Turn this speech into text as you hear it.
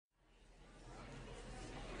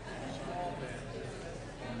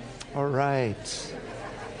All right.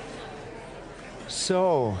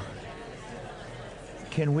 So,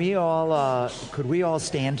 could we all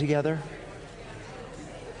stand together?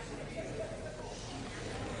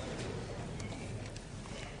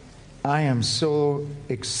 I am so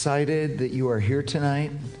excited that you are here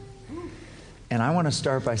tonight. And I want to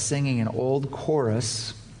start by singing an old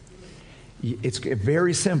chorus. It's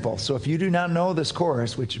very simple. So if you do not know this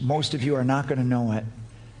chorus, which most of you are not going to know it,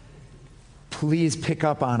 please pick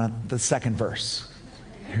up on it, the second verse.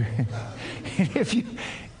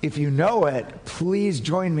 If you know it, please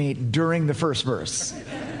join me during the first verse.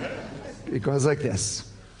 It goes like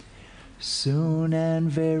this. Soon and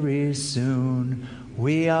very soon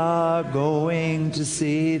we are going to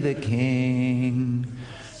see the King.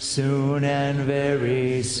 Soon and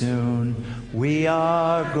very soon we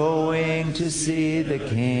are going to see the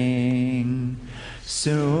King.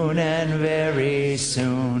 Soon and very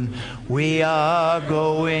soon we are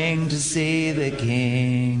going to see the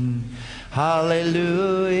King.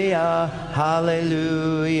 Hallelujah,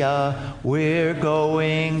 hallelujah, we're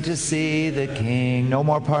going to see the King. No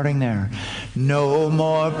more parting there. No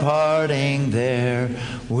more parting there.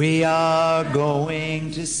 We are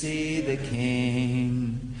going to see the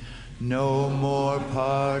King. No more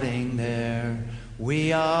parting there.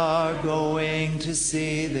 We are going to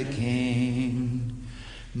see the King.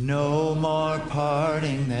 No more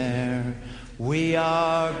parting there. We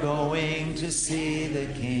are going to see the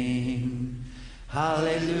King.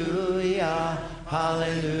 Hallelujah,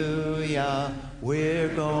 hallelujah, we're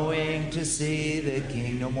going to see the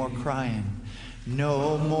King. No more crying.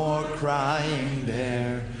 No more crying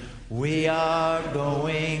there. We are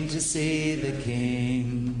going to see the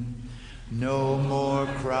King. No more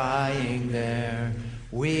crying there.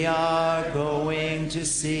 We are going to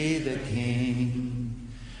see the King.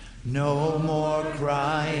 No more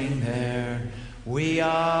crying there. We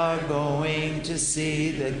are going to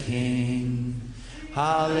see the King.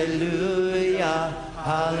 Hallelujah,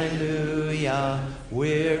 hallelujah,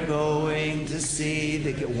 we're going to see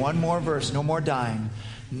the King. One more verse, no more dying.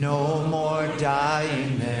 No more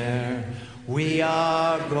dying there. We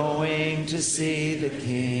are going to see the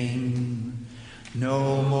King.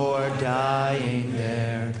 No more dying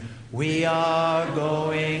there. We are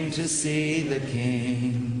going to see the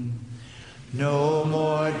King. No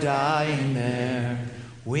more dying there.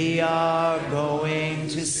 We are going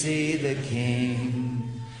to see the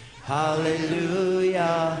King.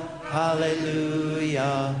 Hallelujah,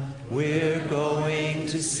 hallelujah, we're going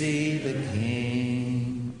to see the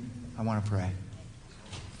King. I want to pray.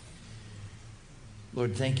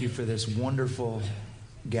 Lord, thank you for this wonderful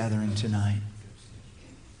gathering tonight.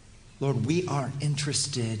 Lord, we are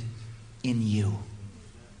interested in you.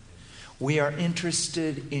 We are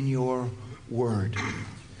interested in your word.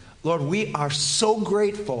 Lord, we are so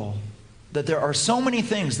grateful that there are so many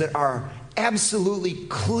things that are absolutely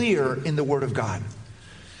clear in the word of God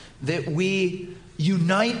that we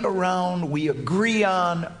unite around, we agree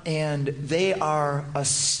on, and they are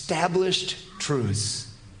established truths.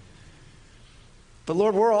 But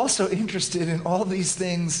Lord, we're also interested in all these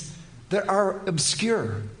things that are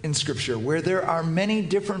obscure in Scripture, where there are many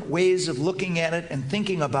different ways of looking at it and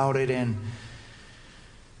thinking about it. And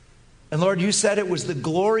Lord, you said it was the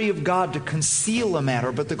glory of God to conceal a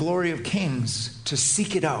matter, but the glory of kings to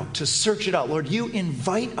seek it out, to search it out. Lord, you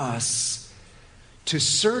invite us to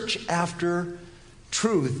search after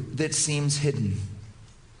truth that seems hidden.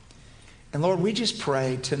 And Lord, we just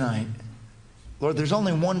pray tonight, Lord, there's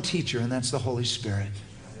only one teacher, and that's the Holy Spirit.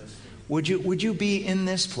 Would you be in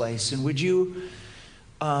this place, and would you,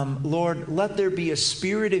 Lord, let there be a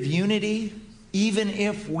spirit of unity, even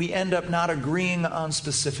if we end up not agreeing on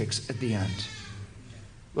specifics at the end.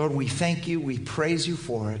 Lord, we thank you, we praise you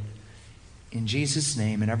for it. In Jesus'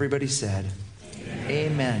 name, and everybody said, Amen.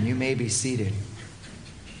 Amen. You may be seated.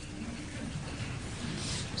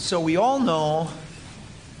 So we all know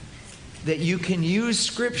that you can use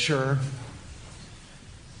Scripture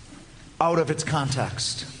out of its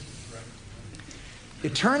context.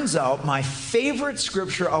 It turns out my favorite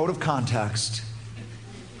scripture out of context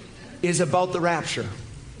is about the rapture.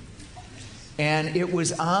 And it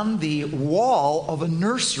was on the wall of a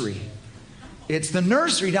nursery. It's the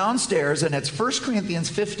nursery downstairs, and it's 1 Corinthians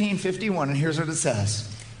 15:51, and here's what it says.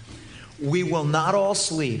 We will not all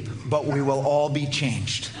sleep, but we will all be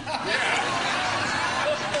changed.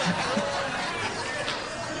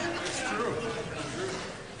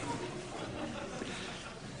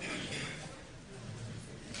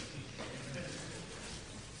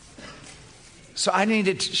 So I need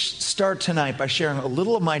to start tonight by sharing a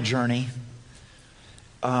little of my journey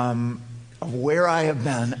of where I have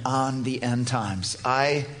been on the end times.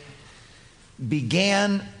 I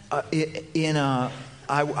began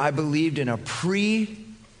I believed in a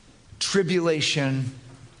pre-tribulation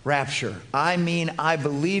rapture. I mean, I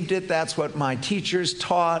believed it. That's what my teachers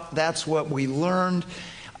taught. That's what we learned.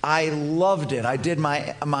 I loved it. I did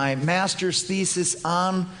my master's thesis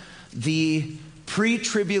on the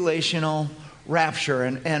pre-tribulational rapture.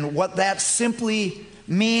 And what that simply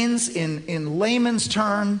means in layman's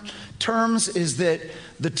terms is that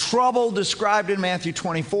the trouble described in Matthew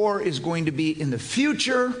 24 is going to be in the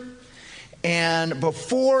future. And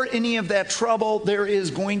before any of that trouble, there is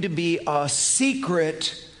going to be a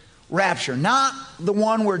secret rapture. Not the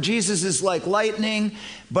one where Jesus is like lightning,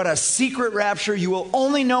 but a secret rapture. You will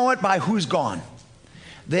only know it by who's gone.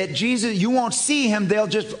 That Jesus, you won't see him. They'll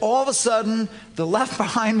just, all of a sudden, the Left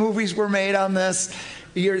Behind movies were made on this.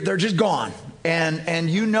 They're just gone. And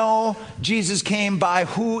you know Jesus came by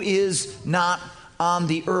who is not on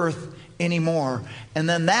the earth anymore. And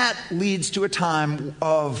then that leads to a time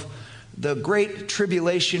of the great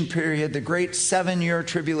tribulation period, the great 7-year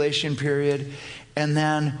tribulation period. And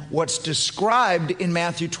then what's described in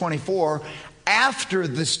Matthew 24, after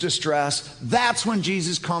this distress, that's when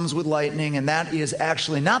Jesus comes with lightning. And that is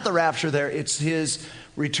actually not the rapture there, it's his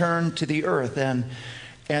return to the earth.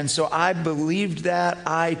 And so I believed that.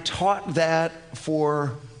 I taught that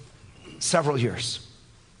for several years.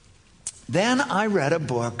 Then I read a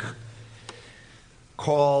book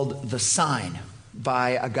called The Sign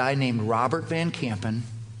by a guy named Robert Van Kampen.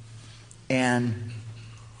 And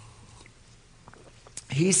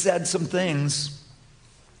he said some things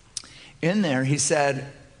in there. He said,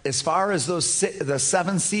 as far as the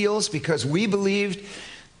 7 seals, because we believed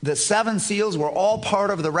the 7 seals were all part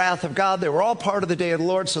of the wrath of God. They were all part of the day of the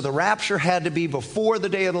Lord. So the rapture had to be before the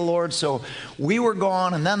day of the Lord. So we were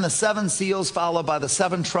gone. And then the 7 seals followed by the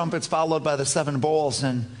 7 trumpets, followed by the 7 bowls.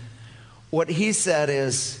 And what he said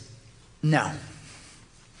is, no.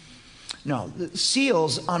 No, the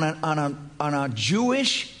seals on a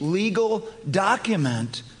Jewish legal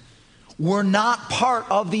document were not part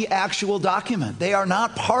of the actual document. They are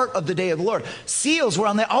not part of the day of the Lord. Seals were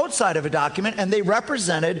on the outside of a document, and they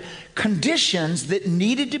represented conditions that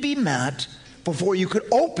needed to be met before you could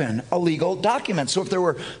open a legal document. So if there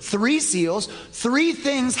were 3 seals, 3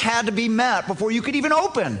 things had to be met before you could even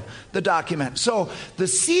open the document. So the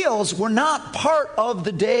seals were not part of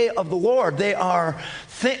the day of the Lord. They are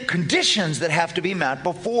conditions that have to be met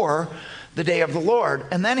before the day of the Lord.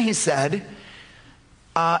 And then he said,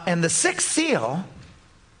 and the 6th seal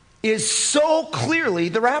is so clearly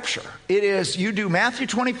the rapture. It is, you do Matthew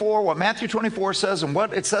 24, what Matthew 24 says and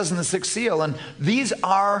what it says in the 6th seal, and these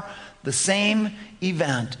are the same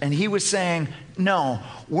event. And he was saying, no,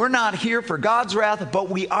 we're not here for God's wrath, but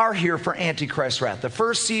we are here for Antichrist's wrath. The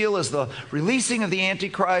first seal is the releasing of the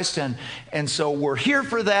Antichrist, and so we're here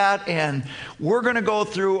for that, and we're going to go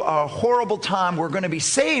through a horrible time. We're going to be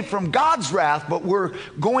saved from God's wrath, but we're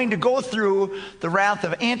going to go through the wrath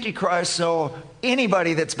of Antichrist. So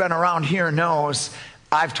anybody that's been around here knows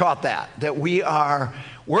I've taught that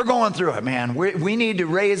we're going through it, man. We need to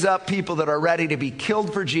raise up people that are ready to be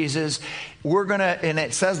killed for Jesus. And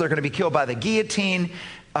it says they're going to be killed by the guillotine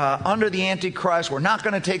under the Antichrist. We're not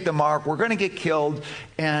going to take the mark. We're going to get killed.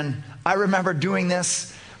 And I remember doing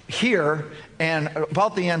this here and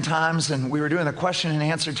about the end times, and we were doing the question and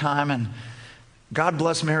answer time, and God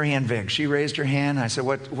bless Marianne Vig. She raised her hand. I said,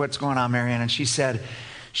 what's going on, Marianne? And she said,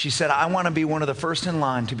 I want to be one of the first in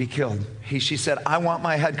line to be killed. She said, I want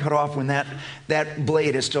my head cut off when that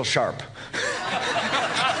blade is still sharp.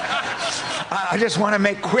 I just want to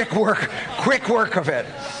make quick work of it.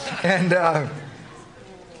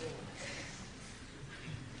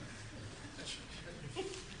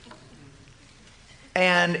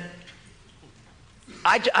 And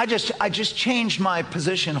I just changed my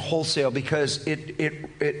position wholesale because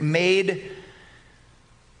it made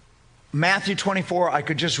Matthew 24, I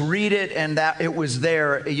could just read it and that it was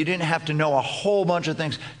there. You didn't have to know a whole bunch of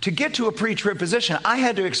things. To get to a pre-trib position, I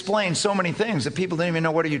had to explain so many things that people didn't even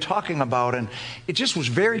know, what are you talking about? And it just was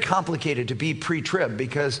very complicated to be pre-trib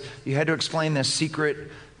because you had to explain this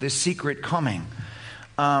secret coming.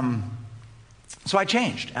 So I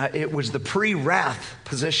changed. It was the pre-wrath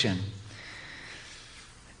position.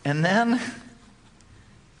 And then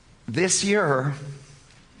this year,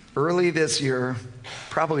 early this year,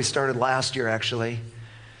 probably started last year actually,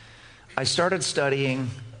 I started studying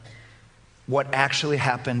what actually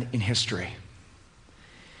happened in history.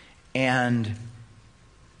 And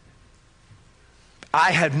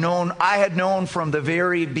I had known from the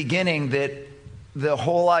very beginning that the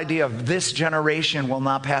whole idea of this generation will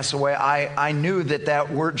not pass away. I knew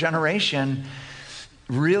that word generation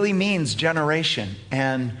really means generation.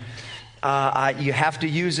 And You have to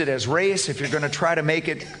use it as race if you're going to try to make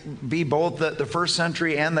it be both the first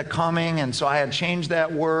century and the coming. And so I had changed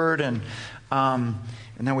that word. And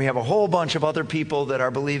then we have a whole bunch of other people that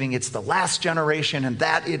are believing it's the last generation, and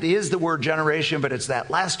that it is the word generation, but it's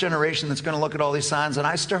that last generation that's going to look at all these signs. And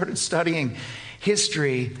I started studying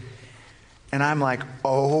history, and I'm like,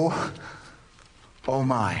 oh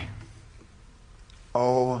my.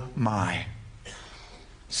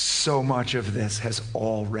 So much of this has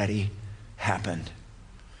already happened.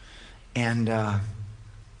 And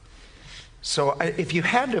so if you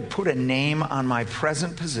had to put a name on my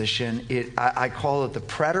present position, I call it the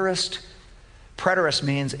preterist. Preterist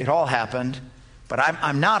means it all happened, but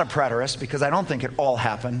I'm not a preterist because I don't think it all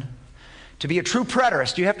happened. To be a true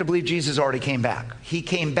preterist, you have to believe Jesus already came back. He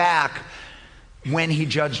came back when he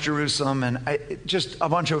judged Jerusalem, and just a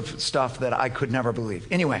bunch of stuff that I could never believe.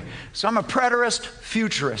 Anyway, so I'm a preterist,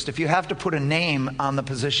 futurist, if you have to put a name on the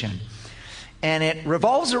position. And it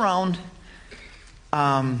revolves around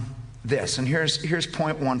this, and here's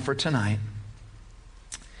point one for tonight,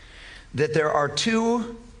 that there are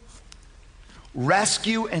two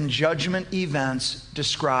rescue and judgment events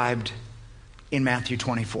described in Matthew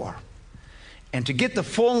 24. And to get the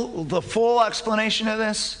full explanation of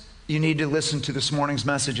this, you need to listen to this morning's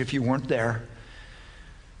message if you weren't there.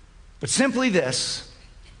 But simply this: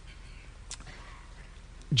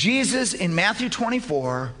 Jesus in Matthew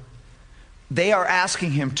 24, they are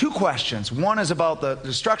asking him two questions. One is about the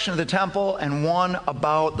destruction of the temple, and one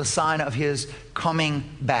about the sign of his coming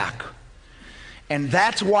back. And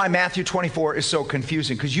that's why Matthew 24 is so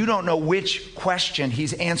confusing, because you don't know which question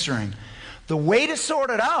he's answering. The way to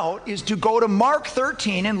sort it out is to go to Mark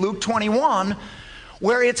 13 and Luke 21,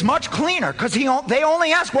 where it's much cleaner, because they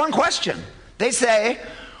only ask one question. They say,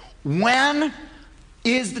 when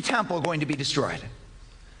is the temple going to be destroyed?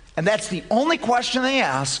 And that's the only question they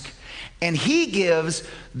ask. And he gives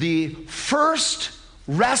the first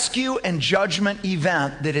rescue and judgment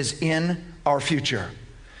event that is in our future.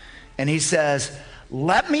 And he says,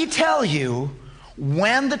 let me tell you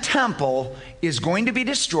when the temple is going to be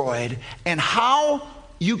destroyed and how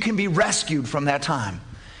you can be rescued from that time.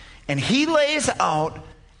 And he lays out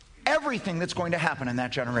everything that's going to happen in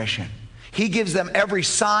that generation. He gives them every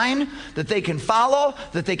sign that they can follow,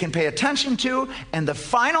 that they can pay attention to, and the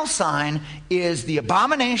final sign is the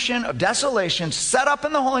abomination of desolation set up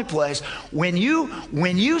in the holy place. When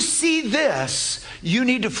you see this, you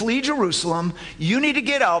need to flee Jerusalem. You need to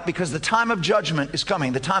get out, because the time of judgment is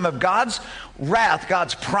coming. The time of God's wrath,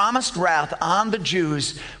 God's promised wrath on the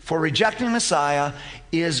Jews for rejecting Messiah,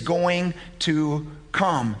 is going to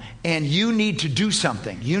come, and you need to do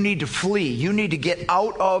something. You need to flee. You need to get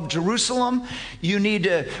out of Jerusalem. You need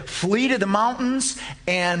to flee to the mountains.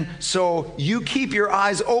 And so you keep your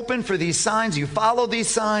eyes open for these signs. You follow these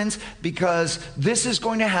signs, because this is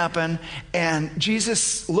going to happen. And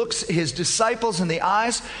Jesus looks his disciples in the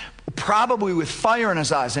eyes, probably with fire in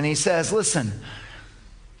his eyes, and he says, listen,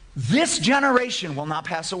 this generation will not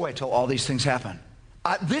pass away till all these things happen.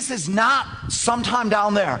 This is not sometime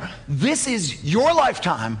down there. This is your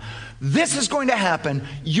lifetime. This is going to happen.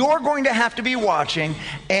 You're going to have to be watching.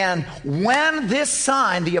 And when this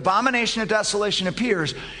sign, the abomination of desolation,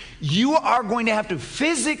 appears, you are going to have to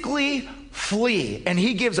physically flee. And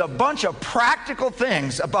he gives a bunch of practical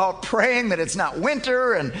things about praying that it's not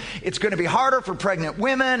winter, and it's going to be harder for pregnant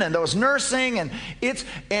women and those nursing, and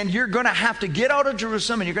you're going to have to get out of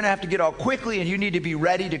Jerusalem, and you're going to have to get out quickly, and you need to be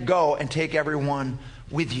ready to go and take everyone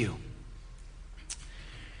with you.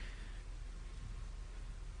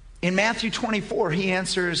 In Matthew 24, he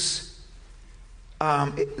answers,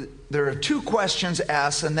 there are two questions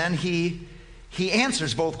asked, and then he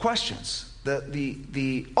answers both questions.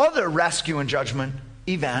 The other rescue and judgment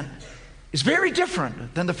event is very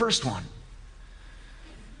different than the first one.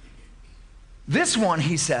 This one,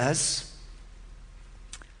 he says,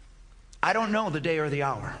 I don't know the day or the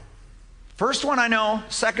hour. First one I know,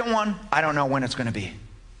 second one, I don't know when it's going to be.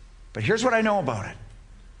 But here's what I know about it.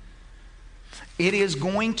 It is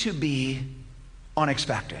going to be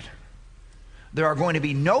unexpected. There are going to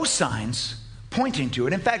be no signs pointing to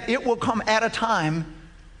it. In fact, it will come at a time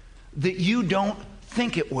that you don't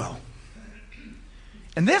think it will.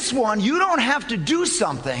 And this one, you don't have to do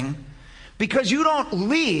something, because you don't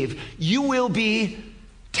leave. You will be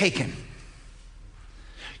taken.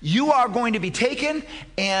 You are going to be taken,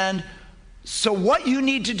 and so what you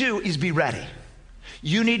need to do is be ready.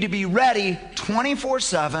 You need to be ready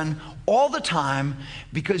 24/7, all the time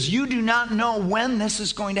because you do not know when this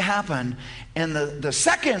is going to happen. And the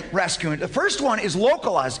second rescue, the first one is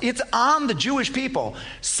localized. It's on the Jewish people.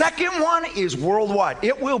 Second one is worldwide.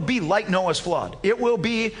 It will be like Noah's flood. It will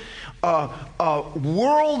be a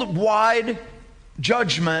worldwide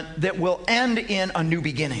judgment that will end in a new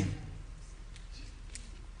beginning.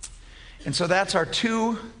 And so that's our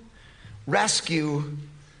two rescue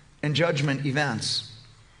and judgment events.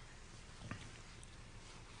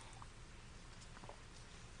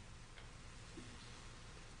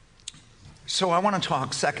 So I want to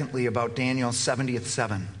talk secondly about Daniel's 70th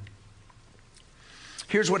seven.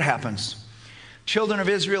 Here's what happens. Children of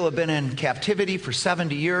Israel have been in captivity for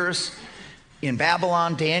 70 years. In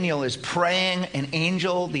Babylon, Daniel is praying. The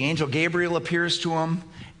angel Gabriel appears to him,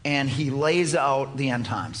 and he lays out the end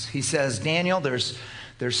times. He says, Daniel, there's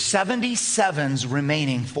 77s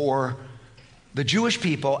remaining for the Jewish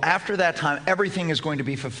people. After that time, everything is going to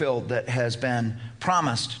be fulfilled that has been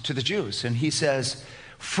promised to the Jews. And he says,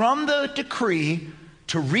 from the decree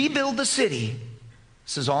to rebuild the city,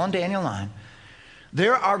 this is all in Daniel 9,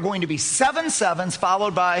 there are going to be 7 sevens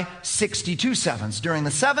followed by 62 sevens. During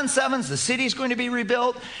the 7 sevens, the city is going to be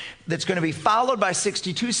rebuilt. That's going to be followed by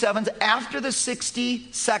 62 sevens. After the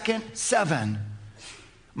 62nd seven,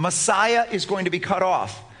 Messiah is going to be cut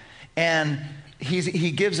off. And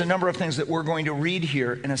he gives a number of things that we're going to read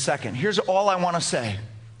here in a second. Here's all I want to say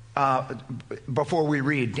before we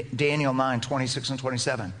read Daniel 9, 26 and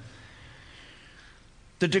 27.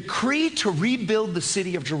 The decree to rebuild the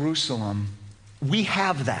city of Jerusalem, we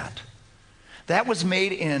have that. That was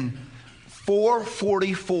made in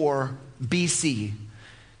 444 BC.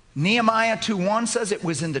 Nehemiah 2:1 says it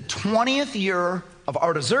was in the 20th year of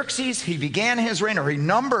Artaxerxes. He began his reign, or he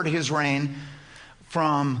numbered his reign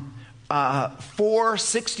from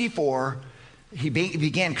 464. He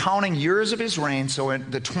began counting years of his reign. So in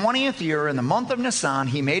the 20th year, in the month of Nisan,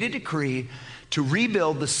 he made a decree to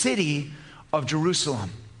rebuild the city of Jerusalem.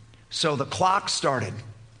 So the clock started.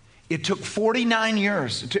 It took 49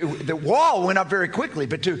 years. The wall went up very quickly,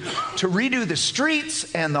 but to redo the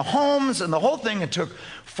streets and the homes and the whole thing, it took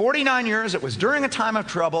 49 years. It was during a time of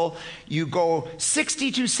trouble. You go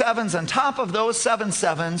 62 sevens on top of those 7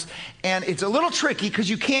 sevens, and it's a little tricky because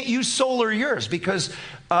you can't use solar years because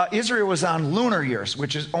Israel was on lunar years,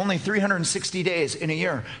 which is only 360 days in a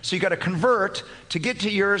year. So you got to convert to get to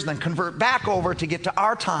yours, then convert back over to get to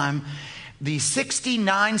our time. The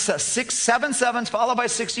 7 sevens followed by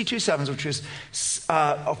 62 sevens, which is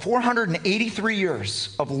 483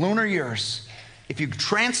 years of lunar years. If you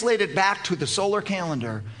translate it back to the solar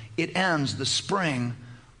calendar, it ends the spring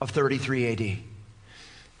of 33 AD.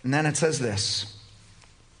 And then it says this.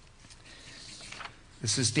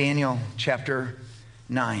 This is Daniel chapter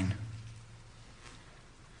 9.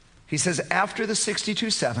 He says, after the 62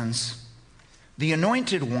 sevens, the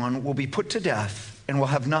anointed one will be put to death and will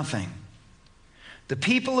have nothing. The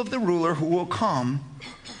people of the ruler who will come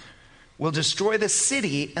will destroy the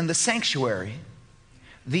city and the sanctuary.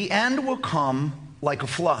 The end will come like a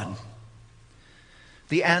flood.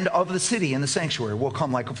 The end of the city and the sanctuary will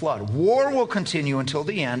come like a flood. War will continue until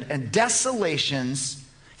the end, and desolations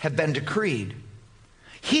have been decreed.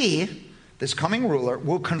 He, this coming ruler,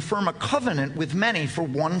 will confirm a covenant with many for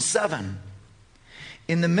 1 7.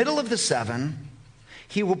 In the middle of the 7,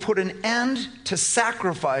 he will put an end to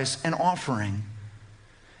sacrifice and offering.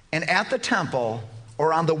 And at the temple,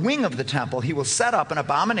 or on the wing of the temple, he will set up an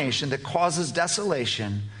abomination that causes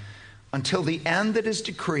desolation until the end that is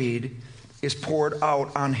decreed is poured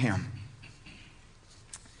out on him.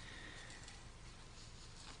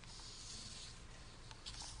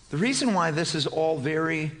 The reason why this is all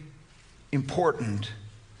very important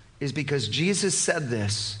is because Jesus said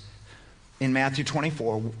this in Matthew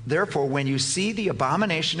 24. Therefore, when you see the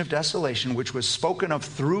abomination of desolation, which was spoken of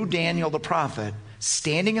through Daniel the prophet,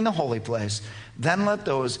 standing in the holy place, then let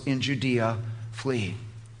those in Judea flee.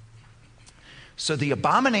 So the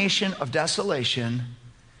abomination of desolation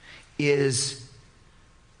is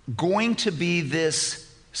going to be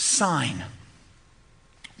this sign.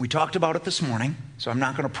 We talked about it this morning, so I'm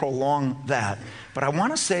not going to prolong that. But I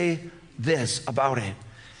want to say this about it.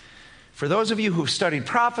 For those of you who've studied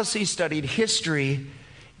prophecy, studied history,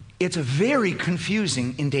 it's very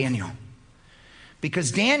confusing in Daniel.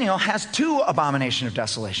 Because Daniel has 2 abomination of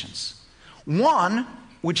desolations. One,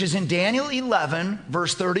 which is in Daniel 11,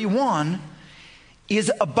 verse 31,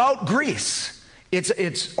 is about Greece.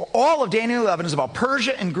 It's all of Daniel 11 is about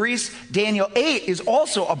Persia and Greece. Daniel 8 is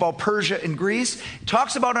also about Persia and Greece. It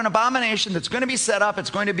talks about an abomination that's going to be set up. It's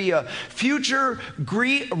going to be a future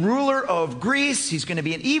ruler of Greece. He's going to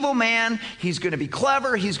be an evil man. He's going to be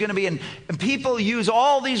clever. He's going to be, and people use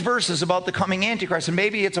all these verses about the coming Antichrist, and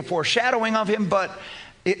maybe it's a foreshadowing of him, but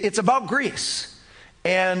it's about Greece.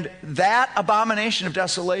 And that abomination of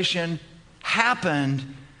desolation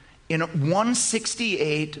happened in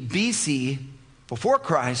 168 BC, before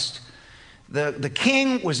Christ. The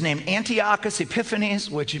king was named Antiochus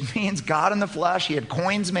Epiphanes, which means God in the flesh. He had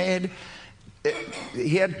coins made.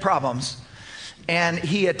 He had problems. And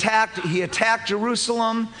he attacked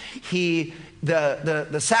Jerusalem.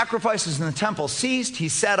 The sacrifices in the temple ceased. He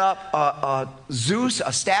set up a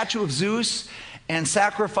statue of Zeus, and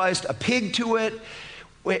sacrificed a pig to it,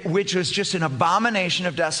 which was just an abomination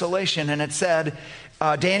of desolation. And it said,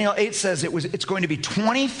 Daniel 8 says it's going to be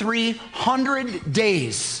 2,300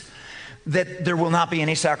 days that there will not be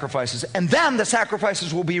any sacrifices. And then the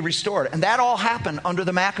sacrifices will be restored. And that all happened under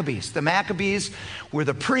the Maccabees. The Maccabees were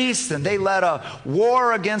the priests, and they led a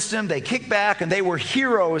war against them. They kicked back, and they were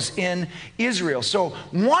heroes in Israel. So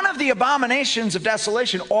one of the abominations of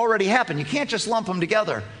desolation already happened. You can't just lump them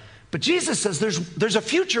together. But Jesus says there's a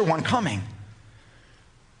future one coming.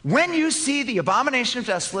 When you see the abomination of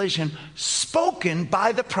desolation spoken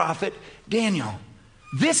by the prophet Daniel,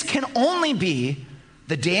 this can only be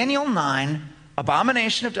the Daniel 9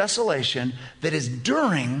 abomination of desolation that is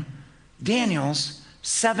during Daniel's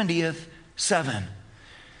 70th seven.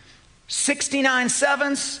 69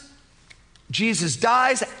 sevens, Jesus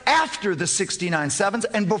dies after the 69 sevens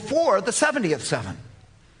and before the 70th seven.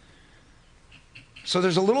 So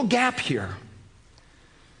there's a little gap here.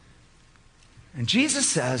 And Jesus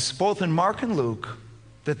says, both in Mark and Luke,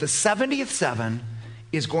 that the 70th seven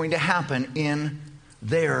is going to happen in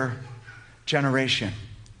their generation.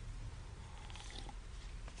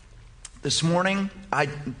 This morning, I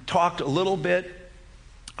talked a little bit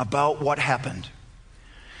about what happened.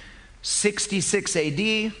 66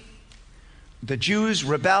 AD, the Jews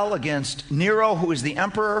rebel against Nero, who is the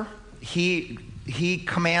emperor. He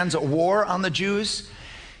commands a war on the Jews.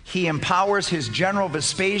 He empowers his general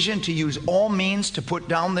Vespasian to use all means to put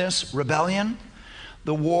down this rebellion.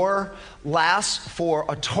 The war lasts for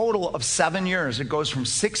a total of 7 years. It goes from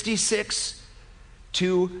 66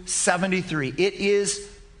 to 73. It is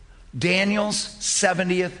Daniel's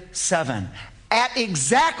 70th seven. At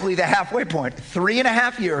exactly the halfway point,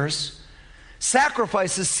 3.5 years,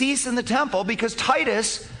 sacrifices cease in the temple because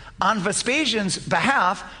Titus, on Vespasian's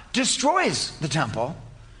behalf, destroys the temple.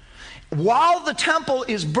 While the temple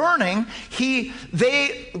is burning,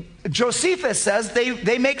 Josephus says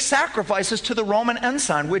they make sacrifices to the Roman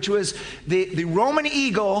ensign, which was the Roman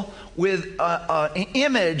eagle with an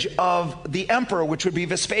image of the emperor, which would be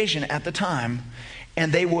Vespasian at the time,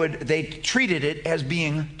 and they treated it as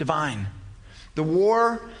being divine. The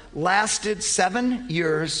war lasted 7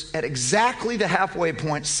 years. At exactly the halfway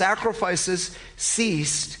point, sacrifices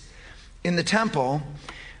ceased in the temple.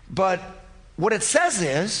 But what it says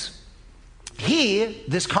is,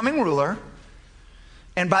 this coming ruler,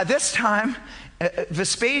 and by this time,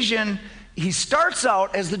 Vespasian, he starts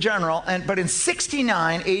out as the general, but in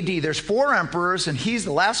 69 AD, there's 4 emperors, and he's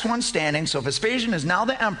the last one standing. So Vespasian is now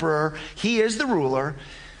the emperor. He is the ruler.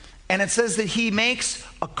 And it says that he makes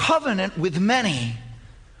a covenant with many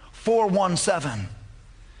for 1/7.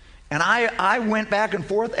 And I went back and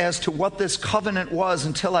forth as to what this covenant was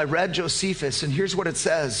until I read Josephus. And here's what it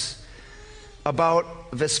says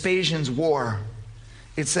about Vespasian's war.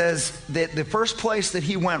 It says that the first place that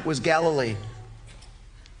he went was Galilee,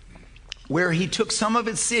 where he took some of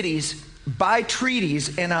its cities by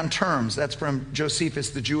treaties and on terms. That's from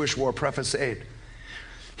Josephus, The Jewish War, Preface 8.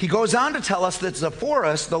 He goes on to tell us that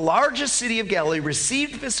Zephyrus, the largest city of Galilee,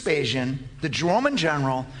 received Vespasian, the Roman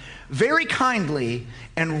general, very kindly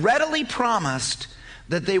and readily promised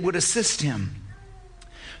that they would assist him.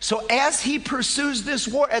 So as he pursues this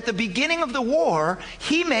war, at the beginning of the war,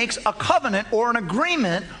 he makes a covenant or an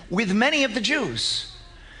agreement with many of the Jews.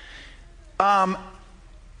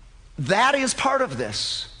 That is part of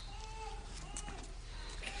this.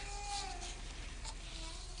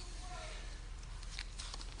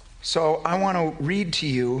 So I want to read to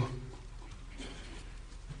you.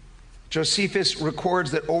 Josephus records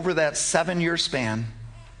that over that 7-year span,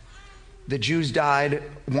 the Jews died,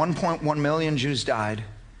 1.1 million Jews died.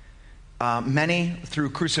 Many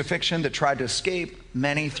through crucifixion that tried to escape,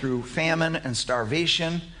 many through famine and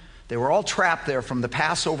starvation. They were all trapped there from the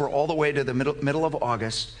Passover all the way to the middle of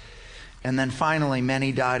August. And then finally,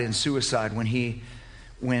 many died in suicide when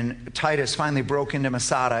when Titus finally broke into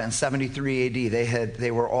Masada in 73 AD,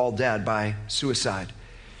 they were all dead by suicide.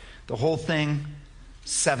 The whole thing,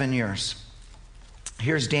 7 years.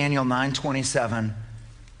 Here's Daniel 9:27,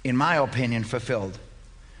 in my opinion, fulfilled.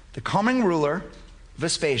 The coming ruler,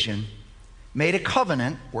 Vespasian, made a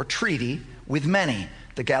covenant or treaty with many,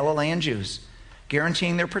 the Galilean Jews,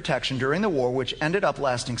 guaranteeing their protection during the war, which ended up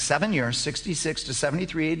lasting 7 years, 66 to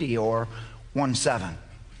 73 AD, or 1-7.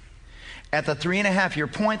 At the 3.5-year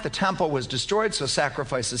point, the temple was destroyed, so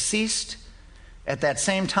sacrifices ceased. At that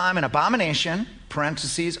same time, an abomination,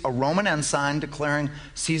 parentheses, a Roman ensign declaring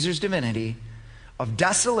Caesar's divinity, of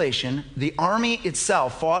desolation, the army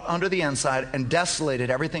itself fought under the ensign and desolated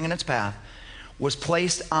everything in its path, was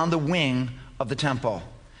placed on the wing of the temple,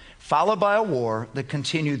 followed by a war that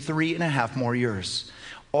continued 3.5 more years.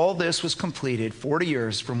 All this was completed 40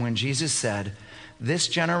 years from when Jesus said, "This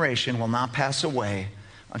generation will not pass away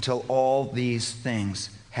until all these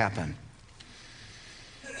things happen."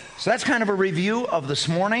 So that's kind of a review of this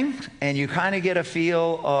morning, and you kind of get a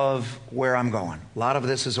feel of where I'm going. A lot of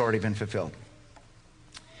this has already been fulfilled.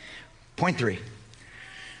 Point 3,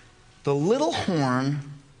 the little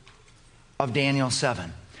horn of Daniel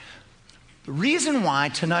 7. The reason why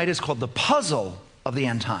tonight is called the puzzle of the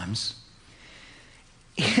end times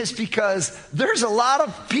is because there's a lot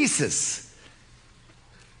of pieces.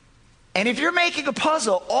 And if you're making a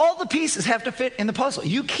puzzle, all the pieces have to fit in the puzzle.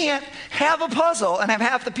 You can't have a puzzle and have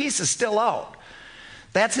half the pieces still out.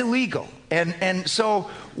 That's illegal. And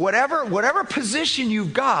so whatever position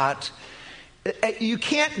you've got, you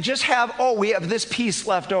can't just have, we have this piece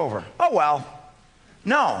left over. Oh, well.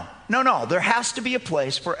 No. There has to be a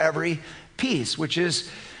place for every piece, which is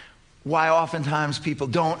why oftentimes people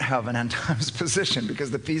don't have an end times position,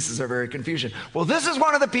 because the pieces are very confusing. Well, this is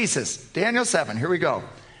one of the pieces. Daniel 7, here we go.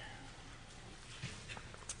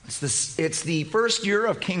 It's the first year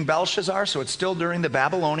of King Belshazzar, so it's still during the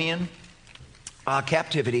Babylonian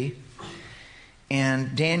captivity.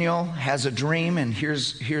 And Daniel has a dream, and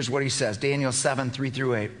here's what he says. Daniel 7, 3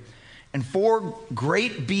 through 8. And 4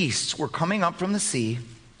 great beasts were coming up from the sea,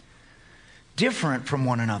 different from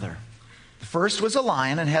one another. The first was a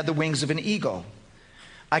lion and had the wings of an eagle.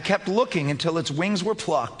 I kept looking until its wings were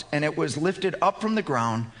plucked, and it was lifted up from the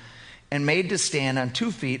ground and made to stand on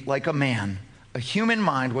 2 feet like a man. A human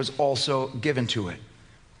mind was also given to it.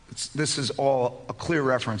 This is all a clear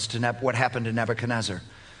reference to what happened to Nebuchadnezzar.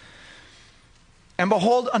 And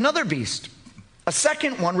behold, another beast, a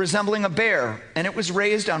second one resembling a bear, and it was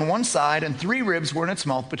raised on one side, and 3 ribs were in its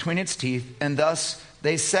mouth between its teeth, and thus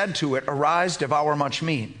they said to it, "Arise, devour much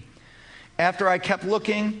meat." After I kept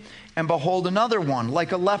looking, and behold, another one,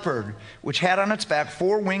 like a leopard, which had on its back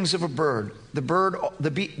 4 wings of a bird.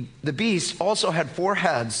 The beast also had 4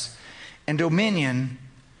 heads, and dominion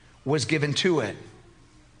was given to it.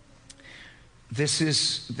 This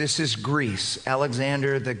is Greece.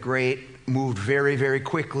 Alexander the Great moved very, very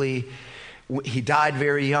quickly. He died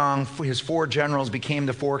very young. His 4 generals became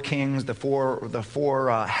the 4 kings, the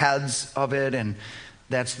four heads of it, and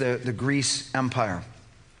that's the Greece Empire.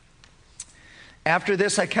 After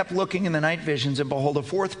this, I kept looking in the night visions, and behold, a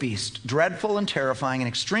 4th beast, dreadful and terrifying and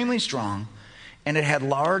extremely strong, and it had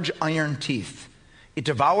large iron teeth. It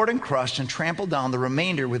devoured and crushed and trampled down the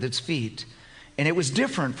remainder with its feet. And it was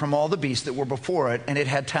different from all the beasts that were before it, and it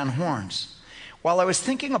had 10 horns. While I was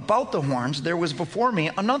thinking about the horns, there was before me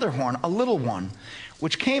another horn, a little one,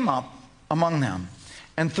 which came up among them.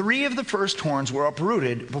 And 3 of the first horns were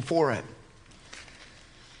uprooted before it.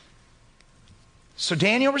 So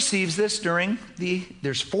Daniel receives this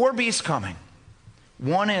there's 4 beasts coming.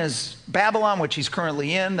 One is Babylon, which he's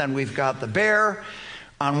currently in. Then we've got the bear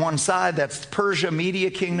on one side. That's Persia, Media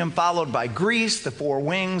Kingdom, followed by Greece, the 4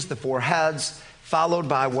 wings, the 4 heads, followed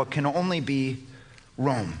by what can only be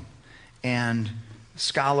Rome. And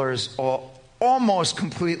scholars almost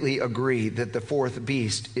completely agree that the 4th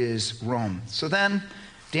beast is Rome. So then,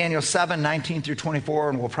 Daniel 7, 19 through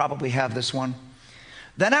 24, and we'll probably have this one.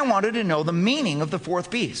 Then I wanted to know the meaning of the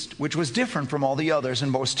 4th beast, which was different from all the others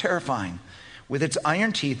and most terrifying, with its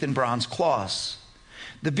iron teeth and bronze claws.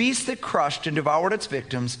 The beast that crushed and devoured its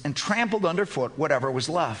victims and trampled underfoot whatever was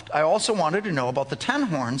left. I also wanted to know about the 10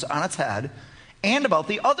 horns on its head and about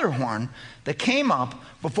the other horn that came up,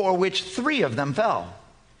 before which 3 of them fell.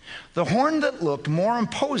 The horn that looked more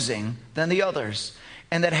imposing than the others,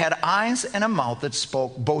 and that had eyes and a mouth that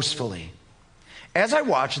spoke boastfully. As I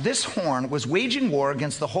watched, this horn was waging war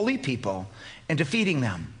against the holy people and defeating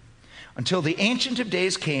them, until the Ancient of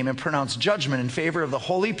Days came and pronounced judgment in favor of the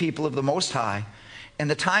holy people of the Most High, and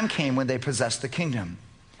the time came when they possessed the kingdom.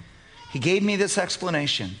 He gave me this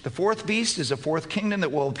explanation. The 4th beast is a 4th kingdom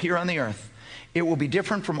that will appear on the earth. It will be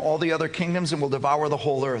different from all the other kingdoms and will devour the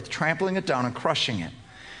whole earth, trampling it down and crushing it.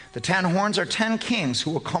 The 10 horns are 10 kings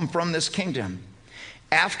who will come from this kingdom.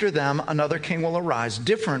 After them, another king will arise,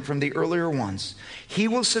 different from the earlier ones. He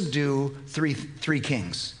will subdue three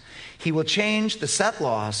kings. He will change the set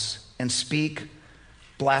laws and speak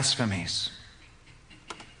blasphemies.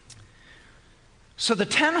 So the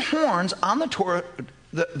 10 horns on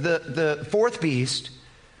the fourth beast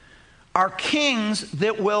are kings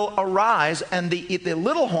that will arise, and the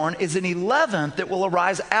little horn is an 11th that will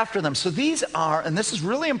arise after them. So these are, and this is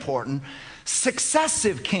really important,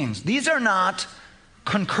 successive kings. These are not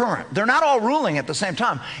concurrent. They're not all ruling at the same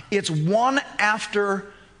time. It's one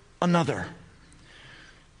after another.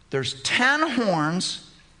 There's 10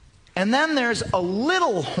 horns, and then there's a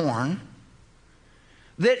little horn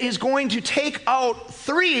that is going to take out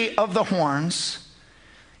 3 of the horns.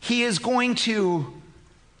 He is going to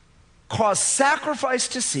cause sacrifice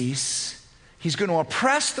to cease. He's going to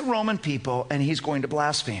oppress the Roman people, and he's going to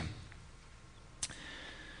blaspheme.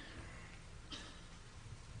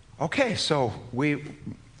 Okay, so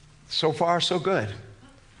far so good.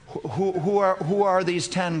 Who are these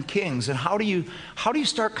 10 kings, and how do you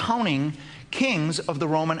start counting kings of the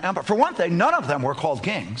Roman Empire? For one thing, none of them were called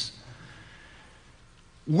kings.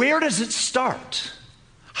 Where does it start?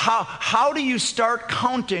 How do you start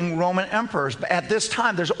counting Roman emperors? At this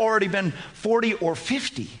time, there's already been 40 or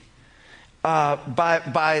 50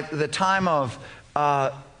 by the time of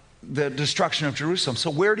the destruction of Jerusalem.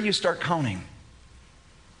 So where do you start counting?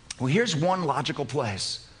 Well, here's one logical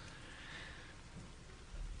place.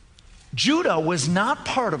 Judah was not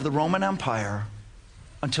part of the Roman Empire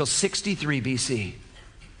until 63 BC.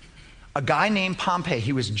 A guy named Pompey,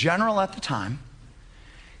 he was general at the time,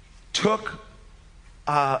 took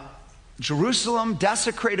Jerusalem,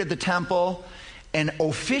 desecrated the temple, and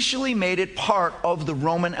officially made it part of the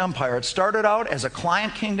Roman Empire. It started out as a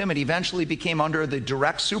client kingdom. It eventually became under the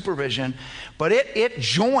direct supervision, but it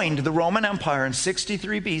joined the Roman Empire in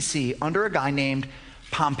 63 BC under a guy named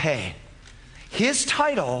Pompey. His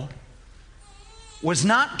title was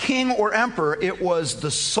not king or emperor. It was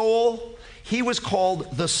he was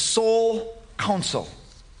called the sole consul.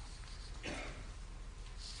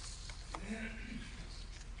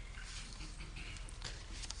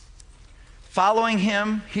 Following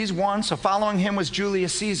him, he's one, so following him was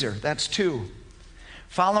Julius Caesar, that's 2.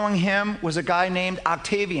 Following him was a guy named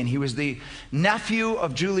Octavian. He was the nephew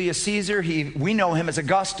of Julius Caesar. We know him as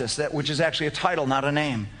Augustus, which is actually a title, not a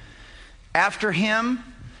name. After him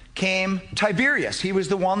came Tiberius. He was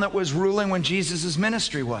the one that was ruling when Jesus'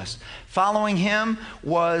 ministry was. Following him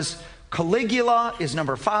was Caligula, is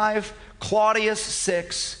number 5, Claudius,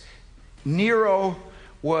 6, Nero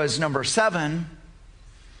was number 7.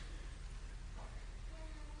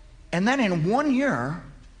 And then in 1 year,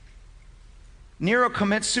 Nero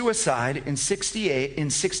commits suicide in 68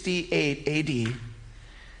 AD.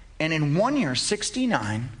 And in 1 year,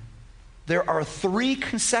 69, there are 3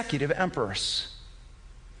 consecutive emperors.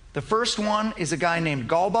 The first one is a guy named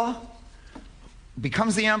Galba,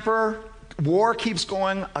 becomes the emperor. War keeps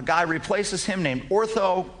going. A guy replaces him named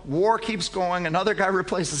Otho. War keeps going. Another guy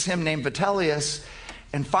replaces him named Vitellius.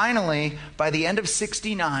 And finally, by the end of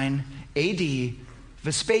 69 AD,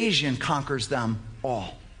 Vespasian conquers them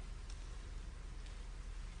all.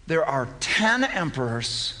 There are 10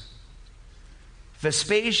 emperors.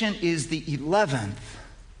 Vespasian is the 11th.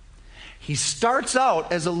 He starts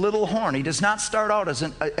out as a little horn. He does not start out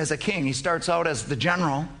as a king. He starts out as the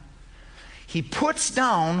general. He puts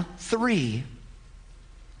down 3,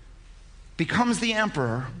 becomes the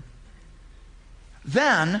emperor.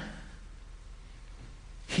 Then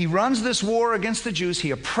he runs this war against the Jews.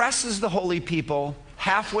 He oppresses the holy people.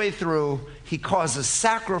 Halfway through, he causes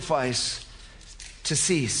sacrifice to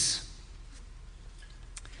cease.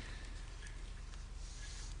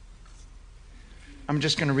 I'm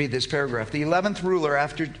just going to read this paragraph. The 11th ruler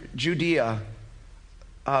after Judea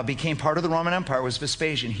became part of the Roman Empire was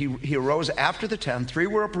Vespasian. He arose after the 10th. 3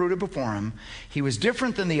 were uprooted before him. He was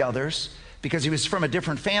different than the others because he was from a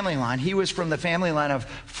different family line. He was from the family line of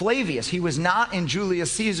Flavius. He was not in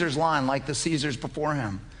Julius Caesar's line like the Caesars before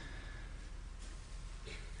him.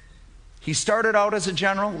 He started out as a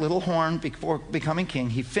general, little horn, before becoming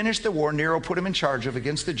king. He finished the war Nero put him in charge of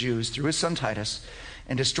against the Jews through his son Titus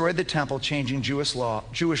and destroyed the temple, changing Jewish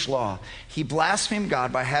law. He blasphemed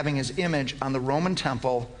God by having his image on the Roman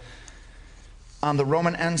temple, on the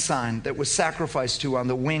Roman ensign that was sacrificed to on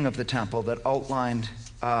the wing of the temple that outlined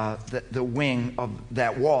the wing of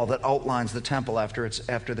that wall that outlines the temple after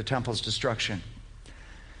the temple's destruction.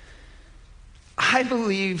 I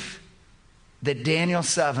believe that Daniel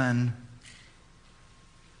 7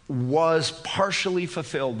 was partially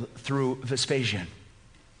fulfilled through Vespasian.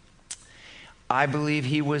 I believe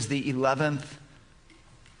he was the 11th,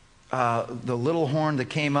 the little horn that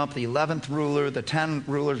came up, the 11th ruler, the 10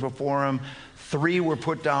 rulers before him. 3 were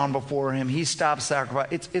put down before him. He stopped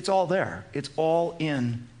sacrifice. It's all there. It's all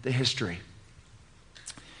in the history.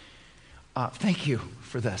 Thank you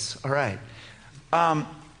for this. All right.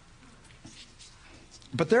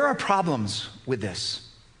 But there are problems with this.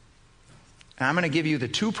 And I'm going to give you the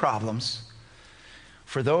 2 problems.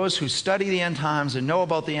 For those who study the end times and know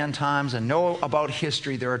about the end times and know about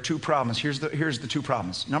history, there are 2 problems. Here's the 2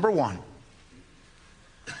 problems. Number 1,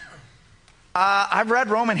 I've read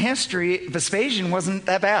Roman history. Vespasian wasn't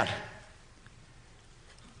that bad.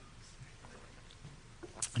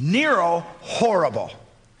 Nero, horrible.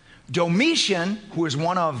 Domitian, who is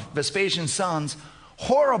one of Vespasian's sons,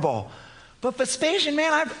 horrible. But Vespasian,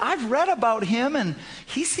 man, I've read about him, and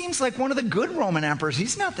he seems like one of the good Roman emperors.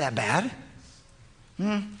 He's not that bad.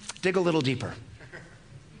 Dig a little deeper.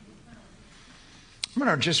 I'm going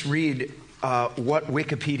to just read what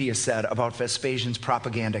Wikipedia said about Vespasian's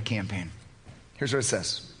propaganda campaign. Here's what it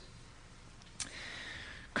says.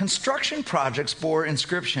 Construction projects bore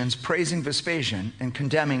inscriptions praising Vespasian and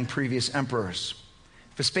condemning previous emperors.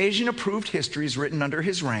 Vespasian approved histories written under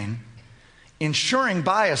his reign, ensuring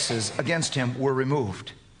biases against him were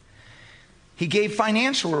removed. He gave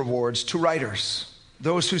financial rewards to writers.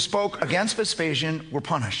 Those who spoke against Vespasian were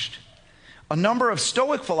punished. A number of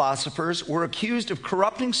Stoic philosophers were accused of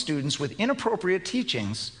corrupting students with inappropriate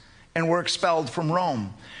teachings and were expelled from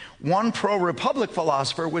Rome. One pro-republic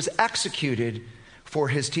philosopher was executed for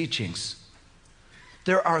his teachings.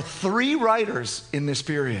 There are 3 writers in this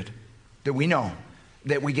period that we know,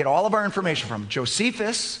 that we get all of our information from.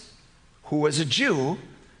 Josephus, who was a Jew,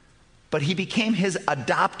 but he became his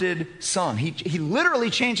adopted son. He literally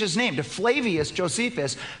changed his name to Flavius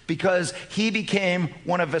Josephus because he became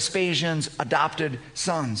one of Vespasian's adopted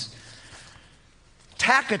sons.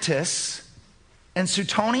 Tacitus and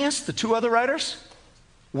Suetonius, the 2 other writers,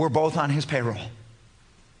 were both on his payroll.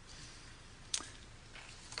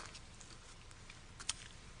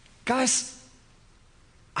 Guys,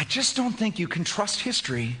 I just don't think you can trust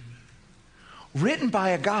history written by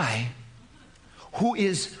a guy who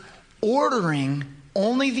is ordering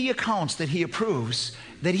only the accounts that he approves,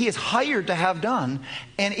 that he is hired to have done.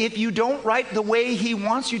 And if you don't write the way he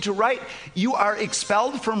wants you to write, you are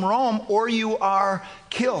expelled from Rome or you are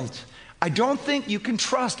killed. I don't think you can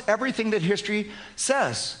trust everything that history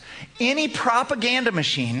says. Any propaganda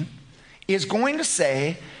machine is going to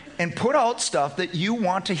say and put out stuff that you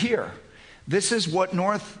want to hear. This is what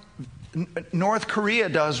North Korea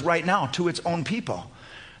does right now to its own people.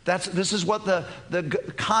 This is what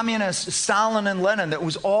the communists, Stalin and Lenin, that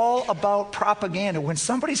was all about propaganda. When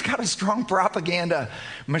somebody's got a strong propaganda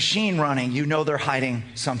machine running, you know they're hiding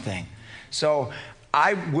something. So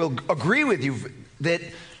I will agree with you that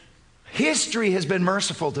history has been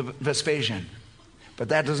merciful to Vespasian, but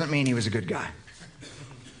that doesn't mean he was a good guy.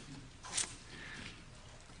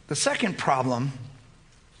 The second problem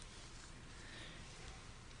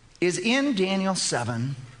is in Daniel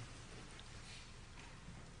 7.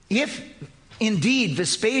 If indeed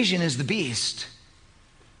Vespasian is the beast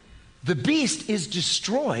is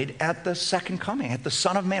destroyed at the second coming, at the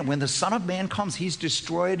Son of Man. When the Son of Man comes, he's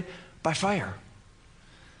destroyed by fire.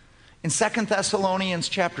 In 2 Thessalonians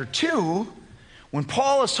chapter 2, when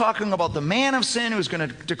Paul is talking about the man of sin who's going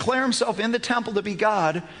to declare himself in the temple to be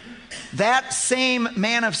God, that same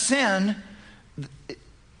man of sin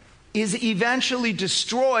is eventually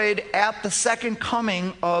destroyed at the second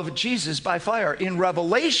coming of Jesus by fire. In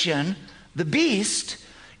Revelation, the beast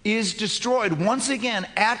is destroyed once again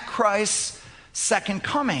at Christ's second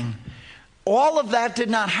coming. All of that did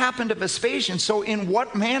not happen to Vespasian, so in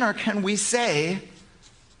what manner can we say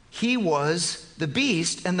he was the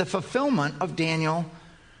beast and the fulfillment of Daniel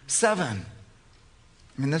 7?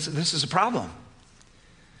 I mean, this is a problem.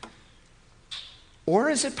 Or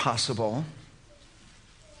is it possible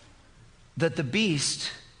that the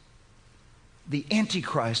beast, the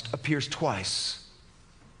Antichrist, appears twice,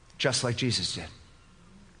 just like Jesus did?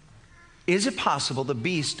 Is it possible the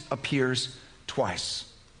beast appears twice?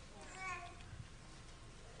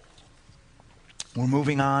 We're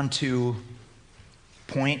moving on to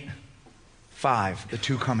point 5, the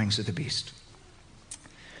 2 comings of the beast.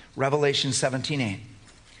 Revelation 17:8.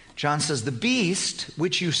 John says, "The beast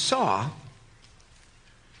which you saw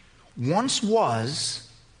once was,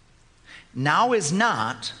 now is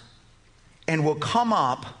not, and will come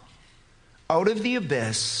up out of the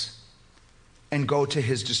abyss and go to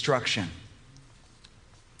his destruction."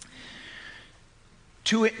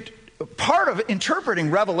 part of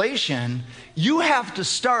interpreting Revelation, you have to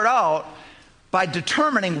start out by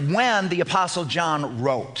determining when the Apostle John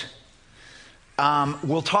wrote.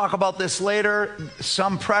 We'll talk about this later.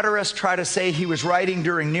 Some preterists try to say he was writing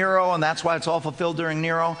during Nero, and that's why it's all fulfilled during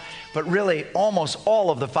Nero. But really, almost all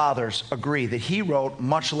of the fathers agree that he wrote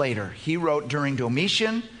much later. He wrote during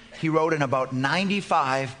Domitian. He wrote in about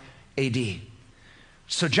 95 AD.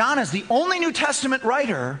 So John is the only New Testament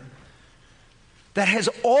writer that has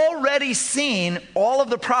already seen all of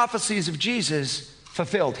the prophecies of Jesus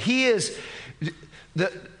fulfilled. He is,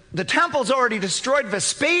 the temple's already destroyed.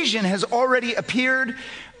 Vespasian has already appeared.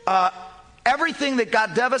 Everything that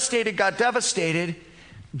got devastated.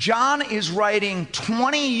 John is writing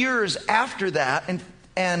 20 years after that,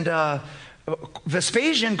 and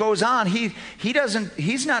Vespasian goes on.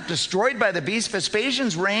 He's not destroyed by the beast.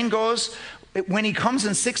 Vespasian's reign goes, when he comes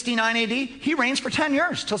in 69 AD, he reigns for 10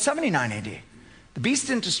 years, till 79 AD. The beast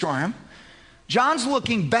didn't destroy him. John's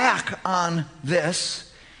looking back on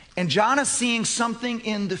this, and John is seeing something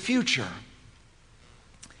in the future.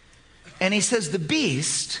 And he says, the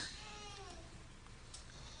beast,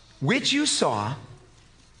 which you saw,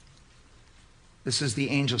 this is the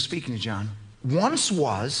angel speaking to John, once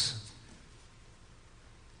was,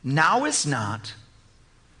 now is not,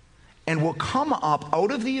 and will come up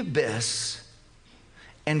out of the abyss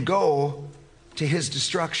and go to his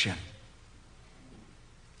destruction.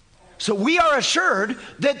 So we are assured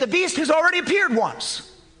that the beast has already appeared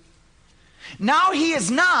once. Now he is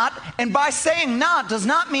not, and by saying not does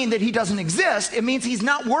not mean that he doesn't exist. It means he's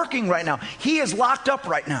not working right now. He is locked up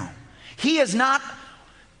right now. He is not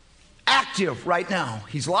active right now.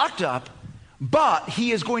 He's locked up, but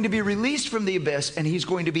he is going to be released from the abyss, and he's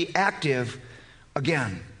going to be active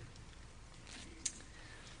again.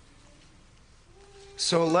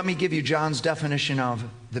 So let me give you John's definition of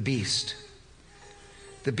the beast.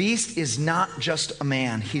 The beast is not just a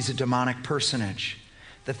man. He's a demonic personage.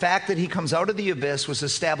 The fact that he comes out of the abyss was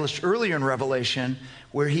established earlier in Revelation,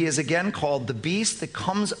 where he is again called the beast that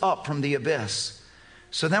comes up from the abyss.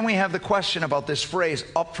 So then we have the question about this phrase,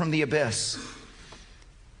 up from the abyss.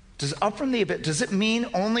 Does up from the abyss, does it mean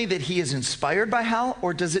only that he is inspired by hell,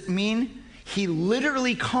 or does it mean he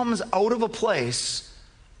literally comes out of a place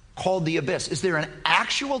called the abyss? Is there an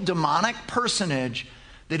actual demonic personage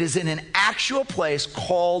that is in an actual place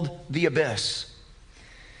called the abyss?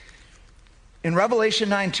 In Revelation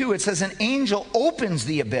 9:2, it says an angel opens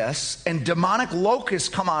the abyss and demonic locusts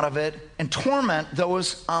come out of it and torment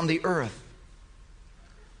those on the earth.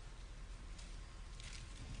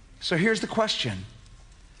 So here's the question.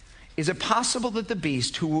 Is it possible that the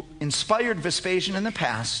beast who inspired Vespasian in the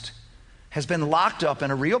past has been locked up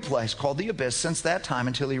in a real place called the abyss since that time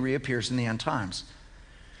until he reappears in the end times?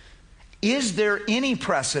 Is there any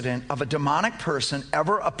precedent of a demonic person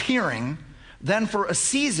ever appearing, then for a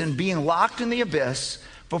season being locked in the abyss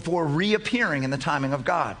before reappearing in the timing of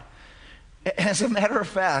God? As a matter of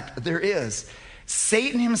fact, there is.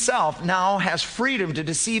 Satan himself now has freedom to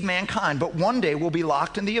deceive mankind, but one day will be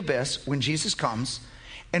locked in the abyss when Jesus comes,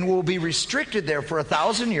 and will be restricted there for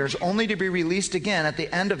 1,000 years, only to be released again at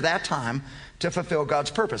the end of that time to fulfill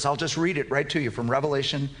God's purpose. I'll just read it right to you from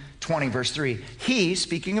Revelation 20, verse 3. He,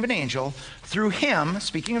 speaking of an angel, threw him,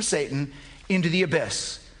 speaking of Satan, into the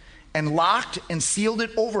abyss, and locked and sealed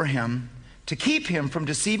it over him to keep him from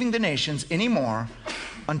deceiving the nations anymore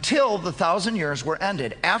until the 1,000 years were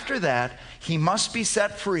ended. After that, he must be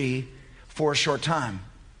set free for a short time.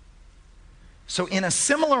 So in a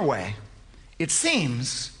similar way, it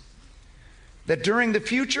seems that during the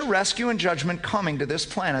future rescue and judgment coming to this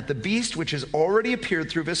planet, the beast which has already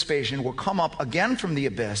appeared through Vespasian will come up again from the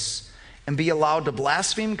abyss and be allowed to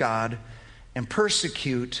blaspheme God and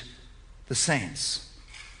persecute the saints.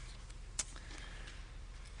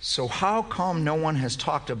 So how come no one has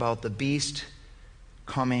talked about the beast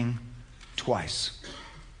coming twice?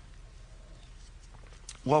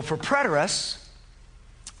 Well, for preterists,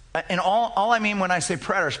 and all I mean when I say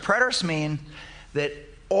preterists mean that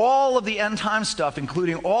all of the end time stuff,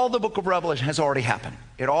 including all the book of Revelation, has already happened.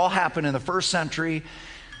 It all happened in the first century.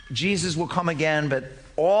 Jesus will come again, but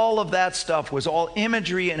all of that stuff was all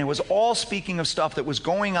imagery, and it was all speaking of stuff that was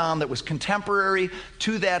going on, that was contemporary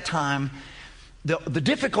to that time. The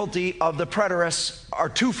difficulty of the preterists are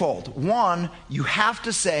twofold. One, you have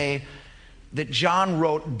to say that John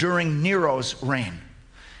wrote during Nero's reign.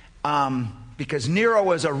 Because Nero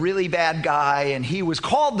was a really bad guy, and he was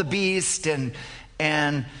called the beast, and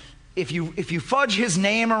if you fudge his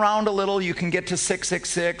name around a little, you can get to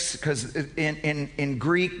 666, because in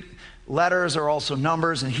Greek, letters are also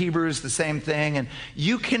numbers, and Hebrew is the same thing, and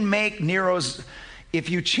you can make Nero's if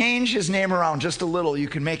you change his name around just a little, you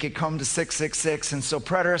can make it come to 666. And so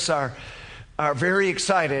preterists are very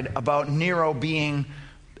excited about Nero being,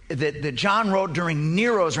 that John wrote during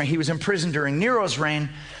Nero's reign. He was in prison during Nero's reign.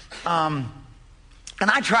 And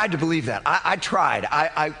I tried to believe that. I tried.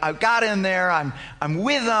 I got in there. I'm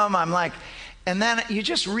with them. I'm like, and then you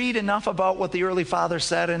just read enough about what the early fathers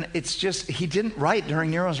said, and it's just, he didn't write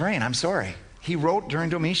during Nero's reign. I'm sorry. He wrote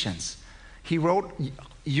during Domitian's. He wrote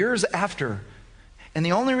years after. And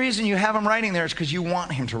the only reason you have him writing there is because you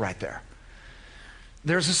want him to write there.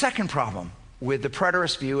 There's a second problem with the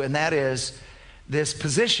preterist view, and that is this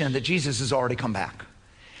position that Jesus has already come back.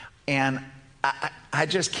 And I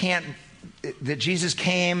just can't, that Jesus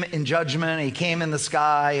came in judgment, he came in the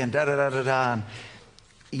sky, and da-da-da-da-da. And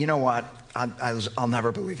you know what? I'll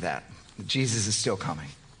never believe that. Jesus is still coming.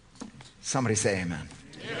 Somebody say amen.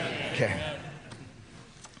 Amen. Okay.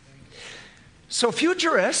 So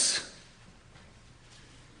futurists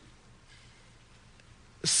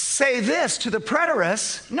say this to the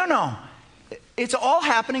preterists: no, it's all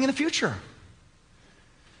happening in the future.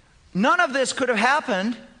 None of this could have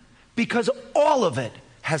happened because all of it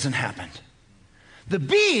hasn't happened. The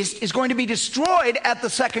beast is going to be destroyed at the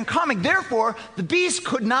second coming. Therefore, the beast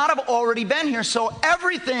could not have already been here. So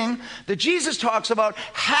everything that Jesus talks about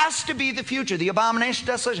has to be the future. The abomination of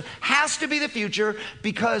desolation has to be the future,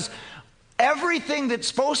 because everything that's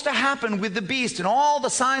supposed to happen with the beast and all the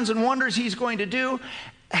signs and wonders he's going to do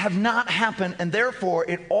have not happened, and therefore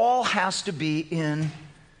it all has to be in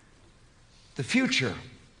the future.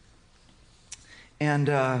 And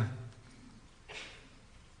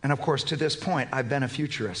of course, to this point, I've been a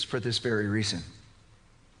futurist for this very reason.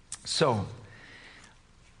 So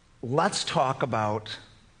let's talk about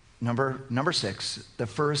number 6, the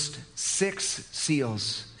first 6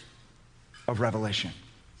 seals of Revelation.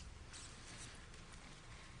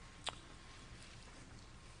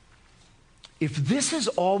 If this is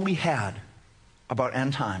all we had about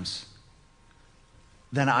end times,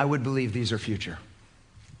 then I would believe these are future.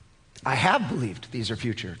 I have believed these are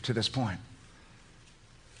future to this point.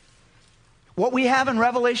 What we have in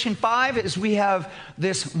Revelation 5 is we have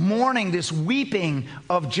this mourning, this weeping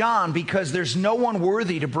of John, because there's no one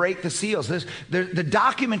worthy to break the seals. The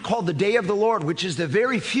document called the Day of the Lord, which is the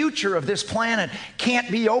very future of this planet,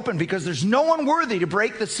 can't be opened because there's no one worthy to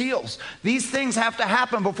break the seals. These things have to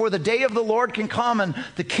happen before the day of the Lord can come and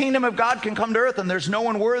the kingdom of God can come to earth, and there's no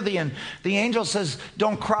one worthy. And the angel says,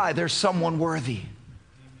 don't cry, there's someone worthy.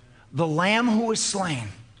 The Lamb who was slain,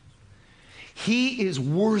 he is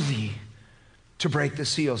worthy to break the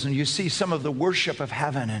seals. And you see some of the worship of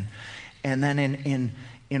heaven. And then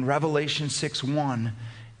in Revelation 6:1,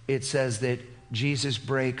 it says that Jesus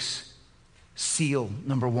breaks seal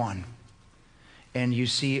number 1. And you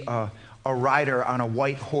see a rider on a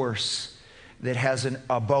white horse that has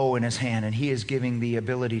a bow in his hand, and he is giving the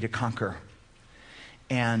ability to conquer.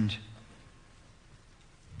 And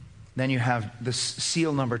then you have the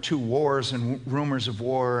seal number 2, wars and rumors of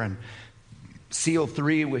war, and seal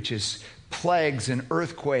 3, which is plagues and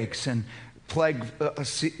earthquakes, and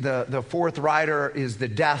the 4th rider is the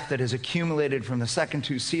death that is accumulated from the second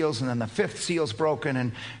 2 seals, and then the 5th seal is broken,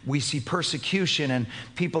 and we see persecution and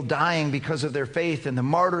people dying because of their faith, and the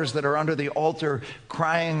martyrs that are under the altar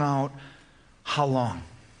crying out, how long?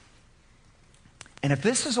 And if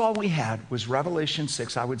this is all we had was Revelation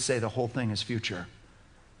 6, I would say the whole thing is future.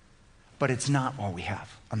 But it's not all we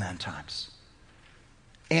have on the end times.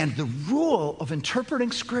 And the rule of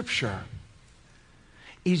interpreting Scripture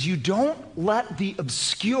is you don't let the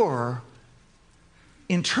obscure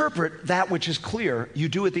interpret that which is clear. You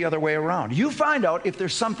do it the other way around. You find out if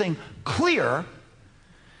there's something clear,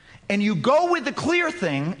 and you go with the clear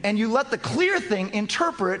thing, and you let the clear thing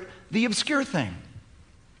interpret the obscure thing.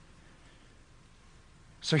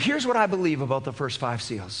 So here's what I believe about the first 5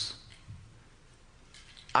 seals.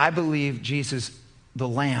 I believe Jesus, the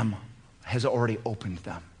Lamb, has already opened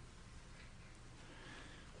them.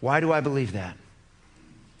 Why do I believe that?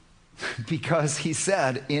 Because he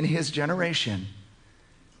said in his generation,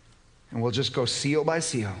 and we'll just go seal by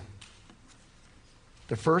seal.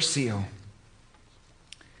 The first seal,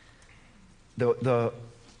 the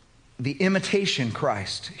imitation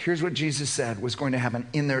Christ, here's what Jesus said was going to happen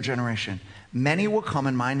in their generation. Many will come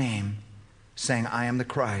in my name, saying, I am the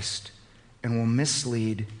Christ, and will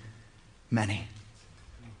mislead many.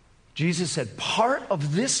 Jesus said, part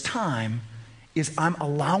of this time is I'm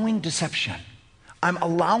allowing deception. I'm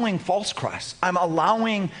allowing false Christs. I'm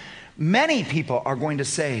allowing many people are going to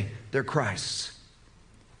say they're Christs.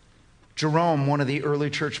 Jerome, one of the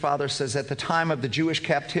early church fathers, says at the time of the Jewish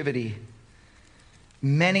captivity,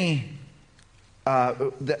 many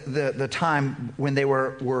the time when they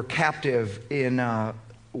were captive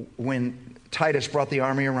when Titus brought the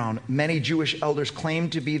army around. Many Jewish elders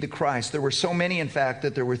claimed to be the Christ. There were so many, in fact,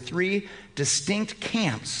 that there were 3 distinct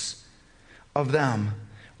camps of them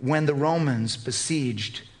when the Romans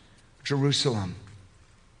besieged Jerusalem.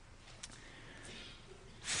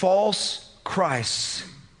 False Christs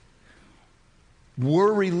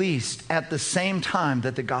were released at the same time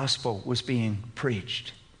that the gospel was being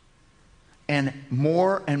preached. And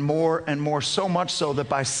more and more and more, so much so that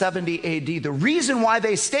by 70 AD, the reason why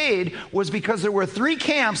they stayed was because there were 3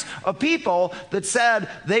 camps of people that said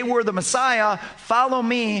they were the Messiah. Follow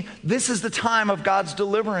me. This is the time of God's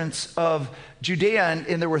deliverance of Judea.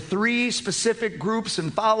 And there were 3 specific groups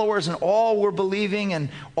and followers, and all were believing, and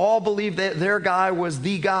all believed that their guy was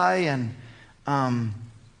the guy. And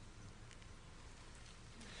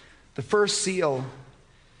the first seal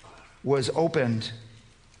was opened,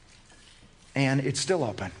 and it's still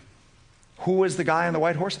open. Who was the guy on the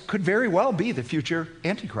white horse? Could very well be the future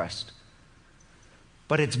Antichrist.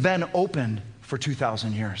 But it's been opened for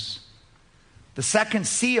 2,000 years. The second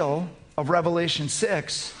seal of Revelation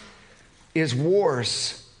 6 is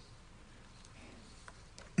wars.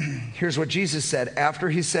 Here's what Jesus said. After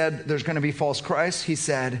he said there's going to be false Christs, he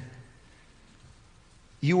said,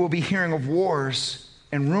 you will be hearing of wars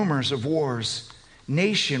and rumors of wars.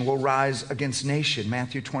 Nation will rise against nation.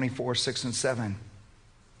 Matthew 24, 6 and 7.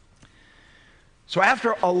 So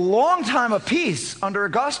after a long time of peace under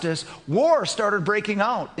Augustus, war started breaking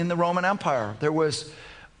out in the Roman Empire. There was,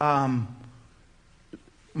 like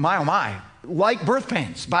birth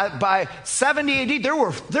pains. By 70 AD,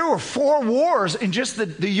 there were 4 wars in just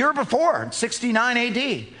the year before, 69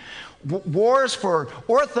 AD. Wars for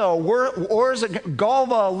Ortho, wars,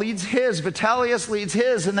 Galba leads his, Vitellius leads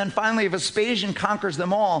his, and then finally Vespasian conquers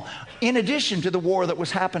them all, in addition to the war that was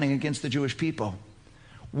happening against the Jewish people.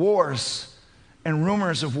 Wars and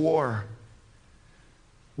rumors of war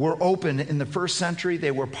were open in the first century. They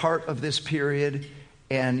were part of this period,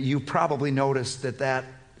 and you probably noticed that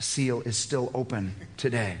seal is still open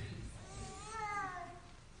today.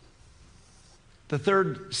 The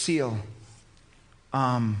third seal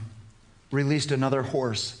released another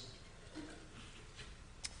horse,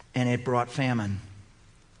 and it brought famine.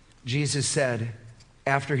 Jesus said,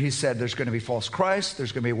 after he said there's going to be false Christ,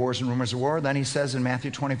 there's going to be wars and rumors of war, then he says in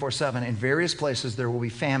Matthew 24:7, in various places there will be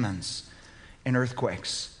famines and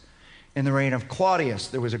earthquakes. In the reign of Claudius,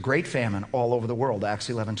 there was a great famine all over the world, Acts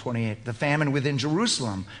 11:28. The famine within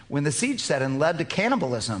Jerusalem, when the siege set in, led to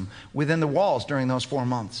cannibalism within the walls during those 4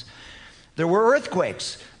 months. There were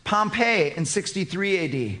earthquakes. Pompeii in 63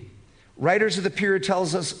 AD. Writers of the period tell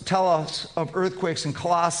us of earthquakes in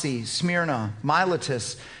Colossae, Smyrna,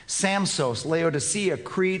 Miletus, Samsos, Laodicea,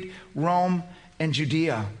 Crete, Rome, and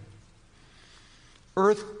Judea.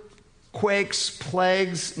 Earthquakes,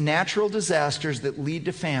 plagues, natural disasters that lead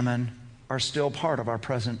to famine are still part of our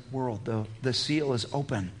present world. The seal is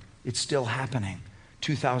open. It's still happening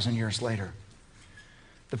 2,000 years later.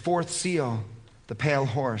 The fourth seal, the pale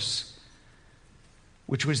horse,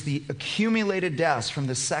 which was the accumulated deaths from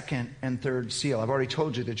the second and third seal. I've already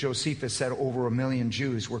told you that Josephus said over 1 million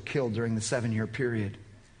Jews were killed during the 7-year period.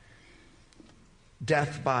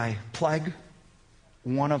 Death by plague.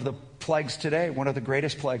 One of the plagues today, one of the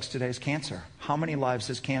greatest plagues today is cancer. How many lives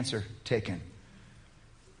has cancer taken?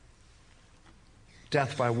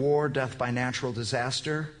 Death by war, death by natural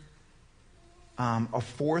disaster.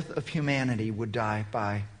 1/4 of humanity would die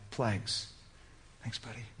by plagues. Thanks,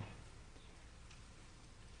 buddy.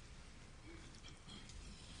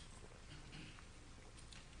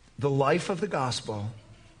 The life of the gospel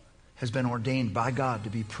has been ordained by God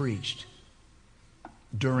to be preached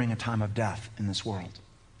during a time of death in this world.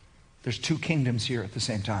 There's 2 kingdoms here at the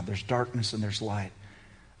same time. There's darkness and there's light.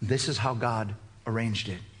 This is how God arranged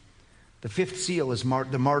it. The 5th seal is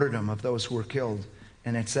the martyrdom of those who were killed.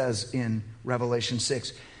 And it says in Revelation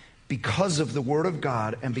 6, because of the word of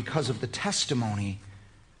God and because of the testimony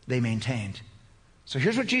they maintained. So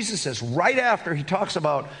here's what Jesus says right after he talks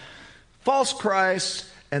about false Christ,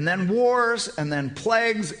 and then wars, and then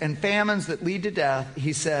plagues and famines that lead to death.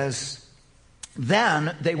 He says,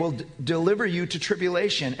 then they will deliver you to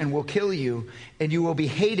tribulation and will kill you, and you will be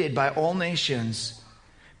hated by all nations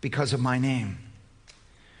because of my name.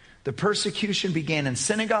 The persecution began in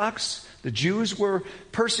synagogues. The Jews were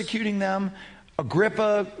persecuting them.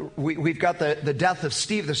 Agrippa, we've got the death of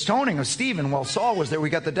Stephen, the stoning of Stephen while Saul was there. We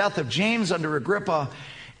got the death of James under Agrippa.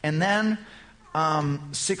 And then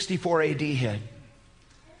 64 AD hit.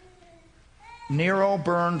 Nero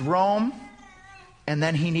burned Rome, and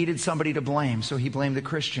then he needed somebody to blame, so he blamed the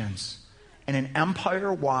Christians. And an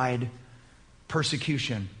empire-wide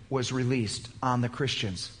persecution was released on the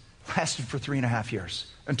Christians lasted for 3.5 years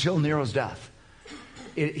until Nero's death.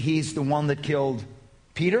 He's the one that killed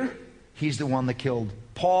Peter. He's the one that killed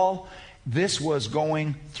Paul. This was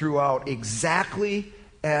going throughout exactly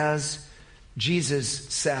as Jesus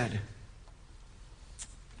said.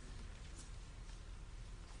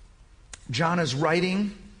 John is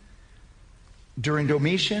writing during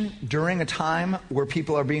Domitian, during a time where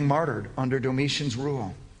people are being martyred under Domitian's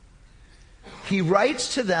rule. He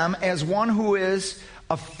writes to them as one who is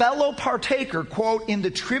a fellow partaker, quote, in the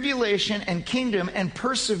tribulation and kingdom and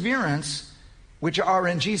perseverance which are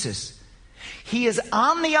in Jesus. He is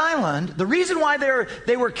on the island. The reason why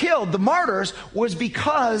they were killed, the martyrs, was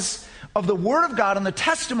because of the word of God and the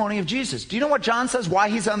testimony of Jesus. Do you know what John says why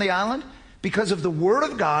he's on the island? Because of the word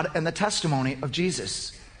of God and the testimony of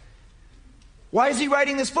Jesus. Why is he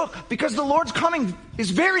writing this book? Because the Lord's coming is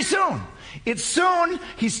very soon. It's soon.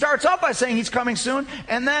 He starts off by saying he's coming soon,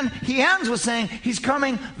 and then he ends with saying he's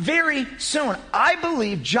coming very soon. I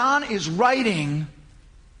believe John is writing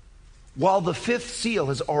while the fifth seal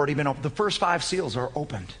has already been opened. The first 5 seals are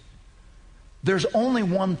opened. There's only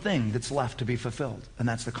one thing that's left to be fulfilled, and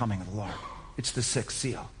that's the coming of the Lord. It's the 6th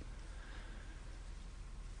seal.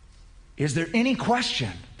 Is there any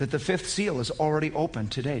question that the 5th seal is already open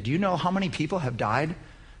today? Do you know how many people have died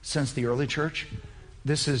since the early church?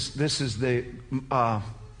 This is the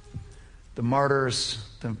martyrs,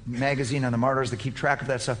 the magazine on the martyrs that keep track of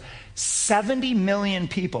that stuff. 70 million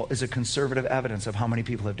people is a conservative evidence of how many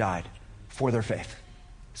people have died for their faith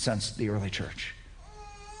since the early church.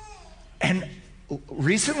 And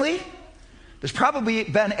recently, there's probably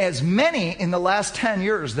been as many in the last 10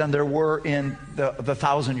 years than there were in the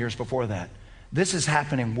 1,000 years before that. This is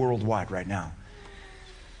happening worldwide right now.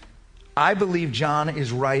 I believe John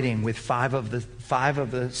is writing with 5 of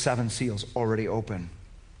the 7 seals already open.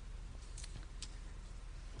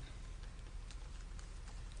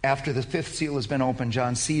 After the 5th seal has been opened,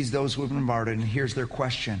 John sees those who have been martyred, and here's their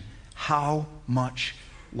question: how much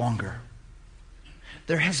longer?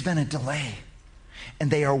 There has been a delay,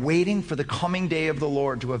 and they are waiting for the coming day of the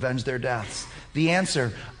Lord to avenge their deaths. The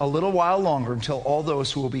answer: a little while longer, until all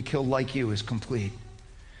those who will be killed like you is complete.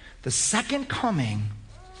 The second coming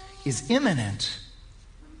is imminent,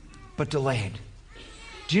 but delayed.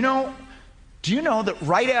 Do you know that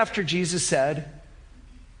right after Jesus said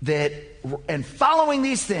that, and following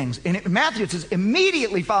these things, in Matthew it says,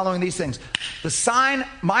 immediately following these things,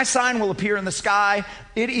 my sign will appear in the sky.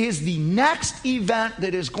 It is the next event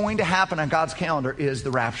that is going to happen on God's calendar is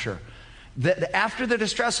the rapture. After the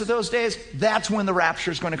distress of those days, that's when the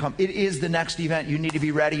rapture is going to come. It is the next event. You need to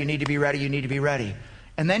be ready, you need to be ready, you need to be ready.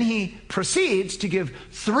 And then he proceeds to give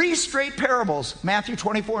 3 straight parables, Matthew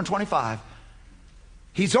 24 and 25.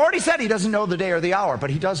 He's already said he doesn't know the day or the hour, but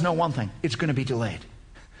he does know one thing: it's going to be delayed.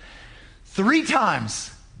 3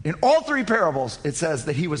 times in all 3 parables, it says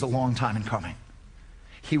that he was a long time in coming.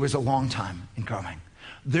 He was a long time in coming.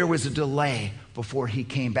 There was a delay before he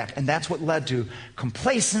came back. And that's what led to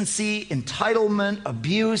complacency, entitlement,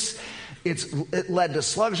 abuse. It led to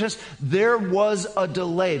sluggishness. There was a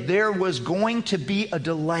delay. There was going to be a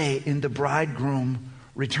delay in the bridegroom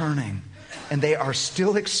returning. And they are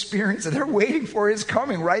still experiencing, they're waiting for his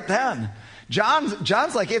coming right then.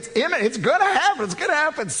 John's like, it's imminent, it's going to happen, it's going to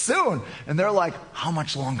happen soon. And they're like, how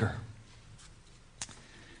much longer?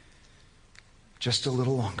 Just a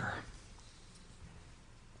little longer.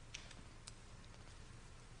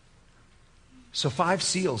 So 5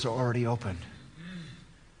 seals are already opened.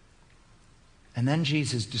 And then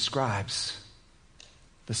Jesus describes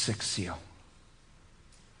the 6th seal.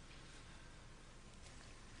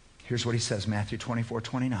 Here's what he says, Matthew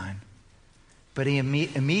 24:29. But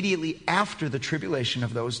immediately after the tribulation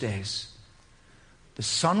of those days, the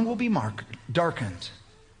sun will be darkened,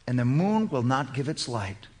 and the moon will not give its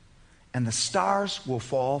light, and the stars will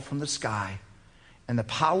fall from the sky, and the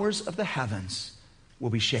powers of the heavens will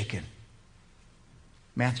be shaken.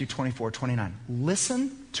 Matthew 24:29.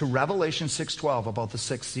 Listen to Revelation 6:12 about the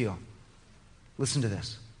 6th seal. Listen to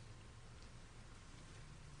this.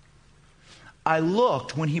 I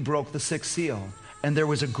looked when he broke the 6th seal, and there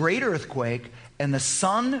was a great earthquake, and the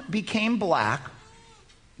sun became black.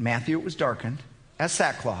 Matthew, it was darkened, as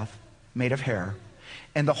sackcloth made of hair.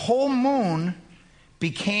 And the whole moon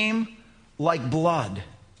became like blood.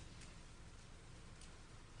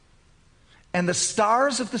 And the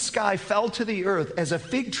stars of the sky fell to the earth as a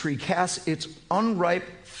fig tree casts its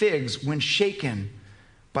unripe figs when shaken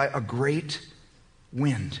by a great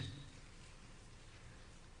wind.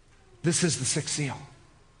 This is the 6th seal.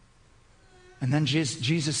 And then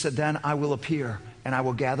Jesus said, then I will appear, and I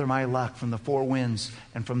will gather my elect from the four winds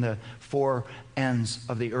and from the four ends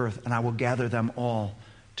of the earth, and I will gather them all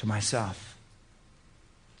to myself.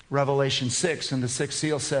 Revelation 6 and the sixth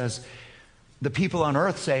seal says, the people on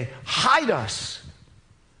earth say, hide us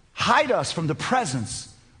from the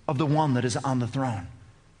presence of the one that is on the throne.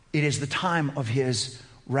 It is the time of his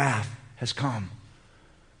wrath has come.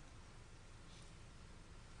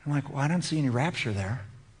 I'm like, well, I don't see any rapture there.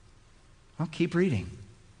 Well, keep reading.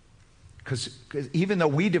 Because even though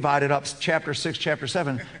we divided up chapter 6, chapter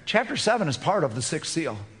 7 is part of the sixth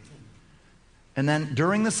seal. And then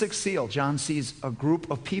during the sixth seal, John sees a group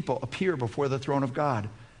of people appear before the throne of God,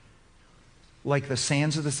 like the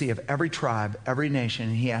sands of the sea, of every tribe, every nation.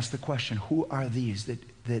 And he asks the question, who are these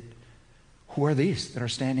that are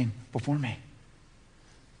standing before me?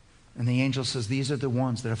 And the angel says, these are the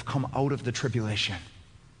ones that have come out of the tribulation.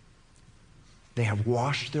 They have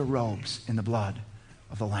washed their robes in the blood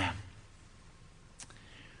of the Lamb.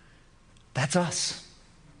 That's us.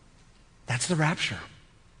 That's the rapture.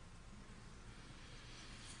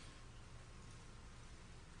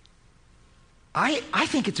 I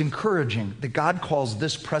think it's encouraging that God calls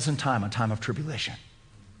this present time a time of tribulation.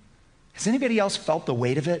 Has anybody else felt the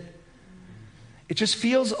weight of it? It just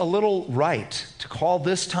feels a little right to call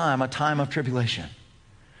this time a time of tribulation.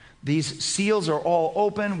 These seals are all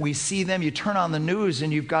open. We see them. You turn on the news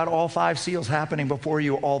and you've got all 5 seals happening before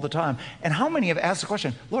you all the time. And how many have asked the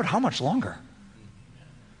question, Lord, how much longer?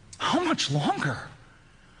 How much longer?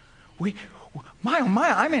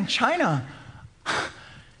 I'm in China.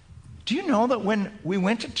 Do you know that when we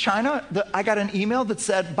went to China, I got an email that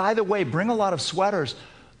said, by the way, bring a lot of sweaters.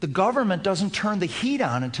 The government doesn't turn the heat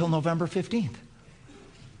on until November 15th.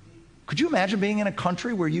 Could you imagine being in a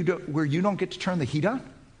country where you don't get to turn the heat on?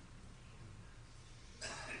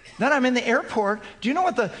 Then I'm in the airport. Do you know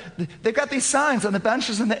what they've got these signs on the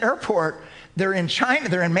benches in the airport. They're in China,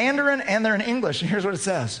 they're in Mandarin, and they're in English. And here's what it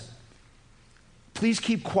says. Please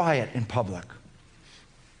keep quiet in public.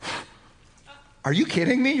 Are you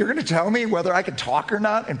kidding me? You're going to tell me whether I can talk or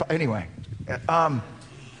not? Anyway,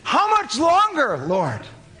 how much longer, Lord?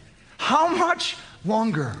 How much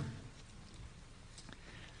longer?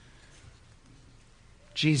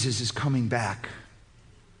 Jesus is coming back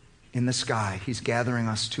in the sky. He's gathering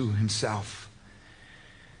us to himself.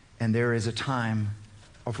 And there is a time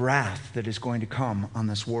of wrath that is going to come on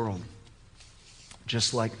this world.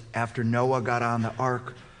 Just like after Noah got on the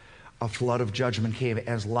ark, a flood of judgment came.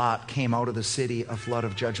 As Lot came out of the city, a flood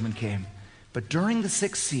of judgment came. But during the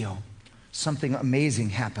sixth seal, something amazing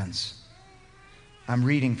happens. I'm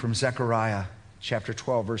reading from Zechariah chapter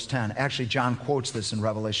 12, verse 10. Actually, John quotes this in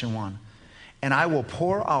Revelation 1. And I will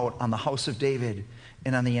pour out on the house of David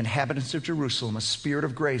and on the inhabitants of Jerusalem a spirit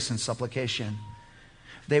of grace and supplication.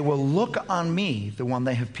 They will look on me, the one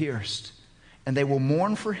they have pierced, and they will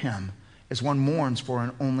mourn for him as one mourns for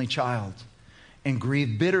an only child, and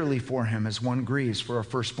grieve bitterly for him as one grieves for a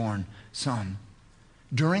firstborn son.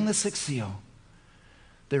 During the sixth seal,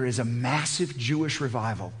 there is a massive Jewish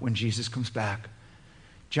revival when Jesus comes back.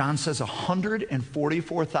 John says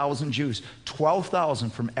 144,000 Jews,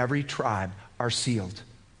 12,000 from every tribe are sealed.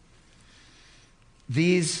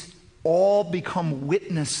 These all become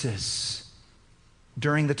witnesses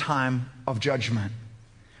during the time of judgment.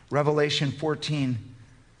 Revelation 14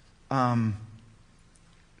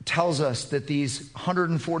 tells us that these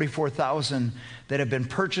 144,000 that have been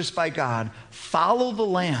purchased by God follow the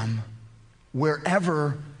Lamb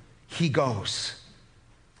wherever he goes.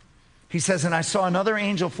 He says, and I saw another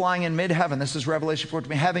angel flying in mid-heaven, this is Revelation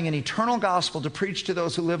 14, having an eternal gospel to preach to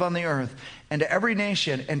those who live on the earth, and to every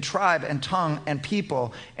nation and tribe and tongue and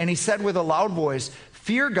people. And he said with a loud voice,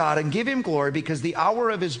 fear God and give him glory, because the hour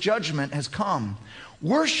of his judgment has come.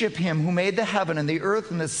 Worship him who made the heaven and the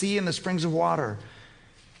earth and the sea and the springs of water.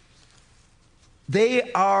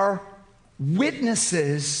 They are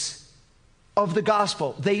witnesses of the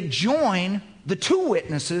gospel. They join the two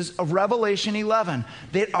witnesses of Revelation 11.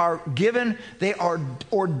 They are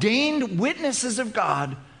ordained witnesses of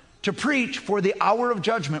God to preach for the hour of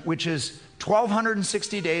judgment, which is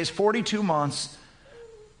 1,260 days, 42 months,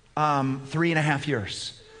 3.5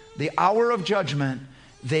 years. The hour of judgment,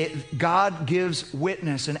 God gives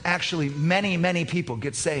witness, and actually many, many people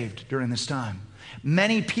get saved during this time.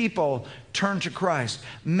 Many people turn to Christ.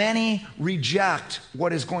 Many reject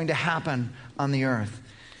what is going to happen on the earth.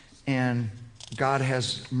 And God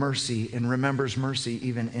has mercy and remembers mercy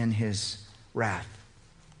even in his wrath.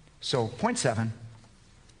 So, point 7,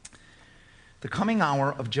 the coming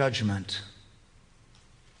hour of judgment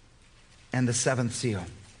and the seventh seal.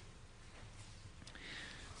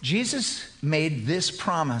 Jesus made this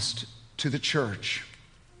promise to the church.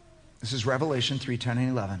 This is Revelation 3, 10, and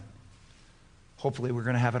 11. Hopefully we're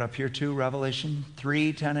going to have it up here too. Revelation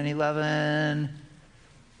 3, 10, and 11.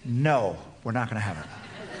 No, we're not going to have it.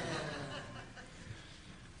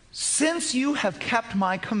 Since you have kept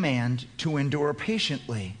my command to endure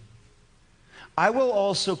patiently, I will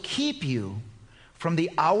also keep you from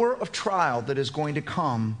the hour of trial that is going to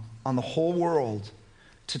come on the whole world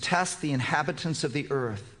to test the inhabitants of the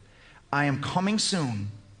earth. I am coming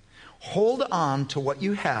soon. Hold on to what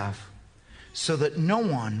you have so that no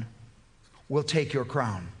one will take your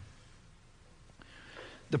crown.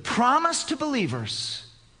 The promise to believers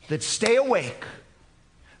that stay awake,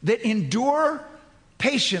 that endure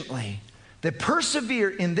patiently, that persevere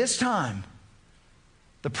in this time,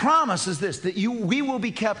 the promise is this, that we will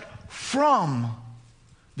be kept from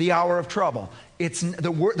the hour of trouble.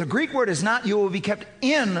 The Greek word is not you will be kept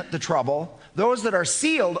in the trouble. Those that are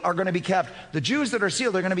sealed are going to be kept. The Jews that are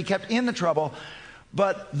sealed are going to be kept in the trouble.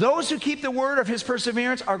 But those who keep the word of his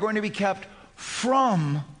perseverance are going to be kept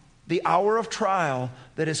from the hour of trial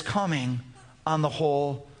that is coming on the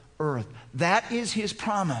whole earth. That is his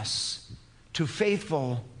promise to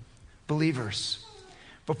faithful believers.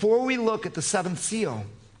 Before we look at the seventh seal,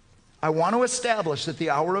 I want to establish that the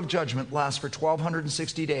hour of judgment lasts for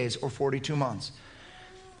 1,260 days or 42 months.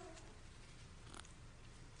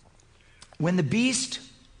 When the beast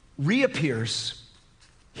reappears,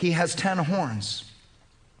 he has 10 horns.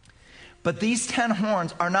 But these 10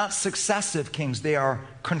 horns are not successive kings. They are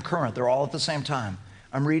concurrent. They're all at the same time.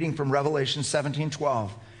 I'm reading from Revelation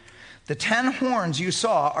 17:12. The 10 horns you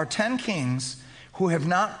saw are 10 kings who have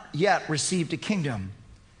not yet received a kingdom,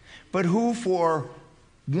 but who for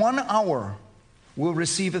 1 hour will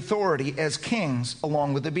receive authority as kings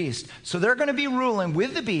along with the beast. So they're going to be ruling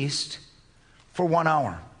with the beast for 1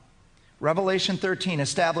 hour. Revelation 13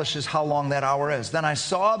 establishes how long that hour is. Then I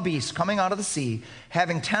saw a beast coming out of the sea,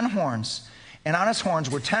 having 10 horns, and on his horns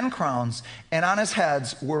were 10 crowns, and on his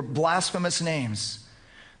heads were blasphemous names.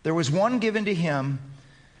 There was given to him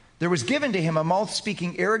a mouth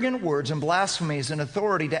speaking arrogant words and blasphemies, and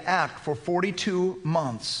authority to act for 42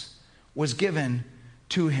 months was given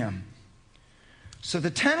to him. So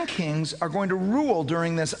the 10 kings are going to rule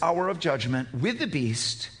during this hour of judgment with the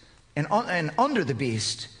beast and under the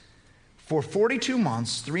beast for 42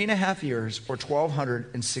 months, 3.5 years, or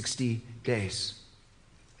 1,260 days.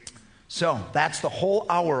 So that's the whole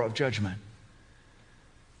hour of judgment.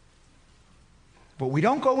 But we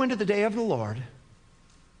don't go into the day of the Lord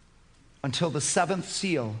until the seventh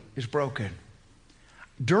seal is broken.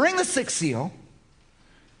 During the sixth seal,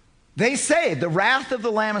 they say the wrath of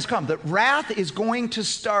the Lamb has come. That wrath is going to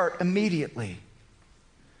start immediately.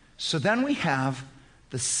 So then we have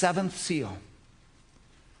the seventh seal.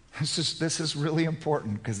 This is really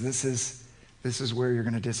important because this is where you're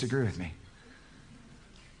going to disagree with me.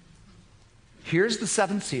 Here's the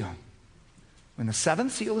seventh seal. When the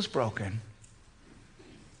seventh seal is broken,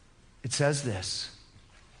 it says this: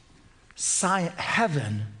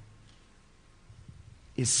 heaven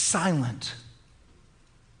is silent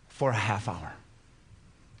for a half hour.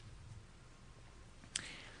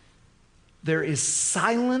 There is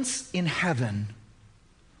silence in heaven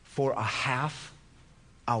for a half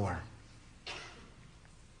hour.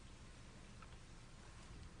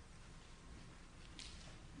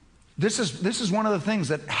 This is one of the things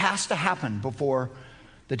that has to happen before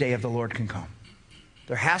the day of the Lord can come.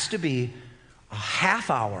 There has to be a half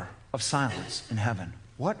hour of silence in heaven.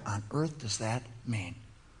 What on earth does that mean?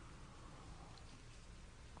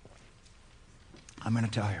 I'm going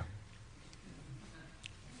to tell you.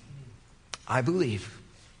 I believe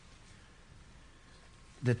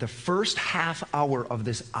that the first half hour of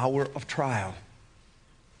this hour of trial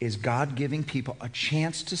is God giving people a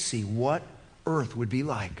chance to see what earth would be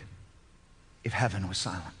like if heaven was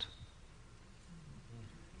silent.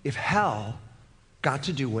 If hell got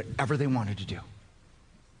to do whatever they wanted to do.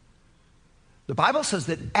 The Bible says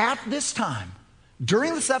that at this time,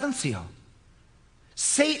 during the seventh seal,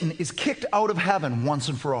 Satan is kicked out of heaven once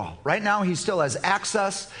and for all. Right now, he still has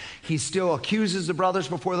access. He still accuses the brothers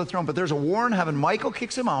before the throne, but there's a war in heaven. Michael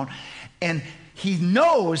kicks him out, and he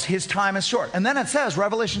knows his time is short. And then it says,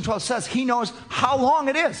 Revelation 12 says, he knows how long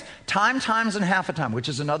it is. Times, and half a time, which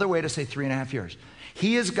is another way to say 3.5 years.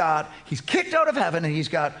 He's kicked out of heaven, and he's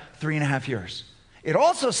got 3.5 years. It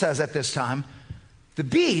also says at this time, the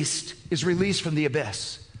beast is released from the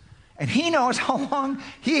abyss. And he knows how long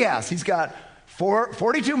he has. He's got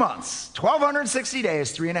 42 months, 1,260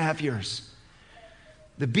 days, 3.5 years.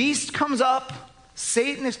 The beast comes up,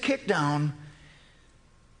 Satan is kicked down,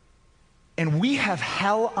 and we have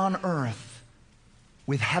hell on earth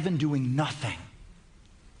with heaven doing nothing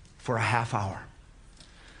for a half hour.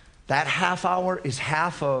 That half hour is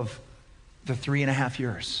half of the 3.5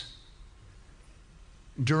 years.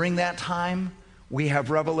 During that time, we have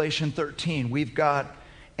Revelation 13. We've got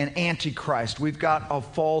an antichrist. We've got a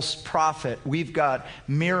false prophet. We've got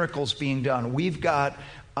miracles being done. We've got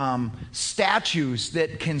statues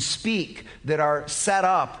that can speak, that are set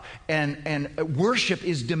up, and worship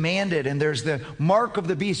is demanded. And there's the mark of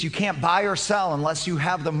the beast. You can't buy or sell unless you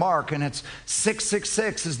have the mark, and it's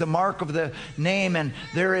 666 is the mark of the name, and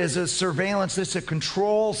there is a surveillance. It's a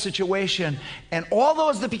control situation. And all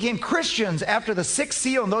those that became Christians after the sixth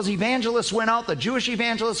seal, and those evangelists went out, the Jewish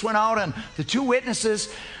evangelists went out, and the two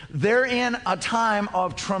witnesses, they're in a time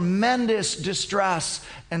of tremendous distress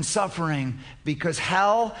and suffering because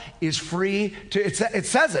hell is free to, it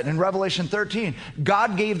says it in Revelation 13.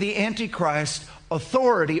 God gave the Antichrist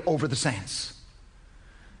authority over the saints.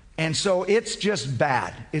 And so it's just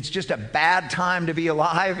bad. It's just a bad time to be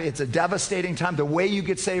alive. It's a devastating time. The way you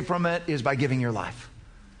get saved from it is by giving your life.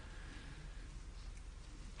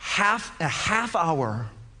 A half hour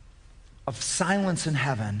of silence in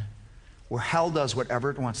heaven where hell does whatever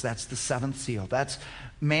it wants. That's the seventh seal. That's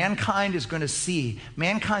mankind is going to see.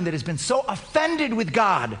 Mankind that has been so offended with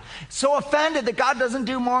God, so offended that God doesn't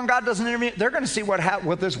do more and God doesn't intervene. They're going to see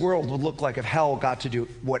what this world would look like if hell got to do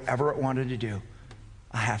whatever it wanted to do.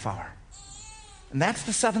 A half hour. And that's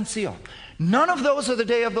the seventh seal. None of those are the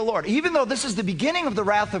day of the Lord. Even though this is the beginning of the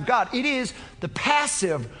wrath of God, it is the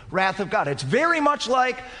passive wrath of God. It's very much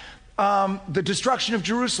like the destruction of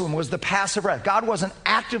Jerusalem was the passive wrath. God wasn't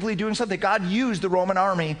actively doing something. God used the Roman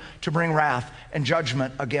army to bring wrath and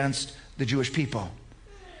judgment against the Jewish people.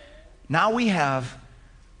 Now we have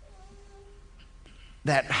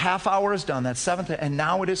that half hour is done, that seventh, and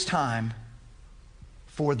now it is time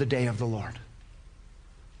for the day of the Lord.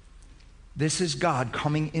 This is God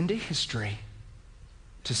coming into history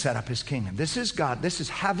to set up his kingdom. This is God. This is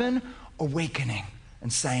heaven awakening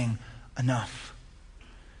and saying, enough.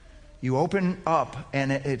 You open up,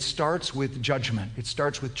 and it starts with judgment. It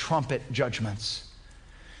starts with trumpet judgments.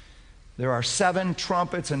 There are 7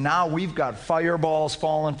 trumpets, and now we've got fireballs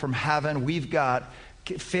falling from heaven. We've got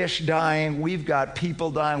fish dying. We've got people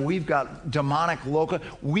dying. We've got demonic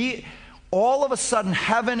all of a sudden,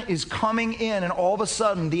 heaven is coming in, and all of a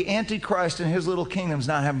sudden, the Antichrist and his little kingdom's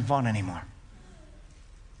not having fun anymore.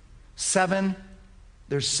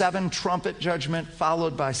 There's 7 trumpet judgment,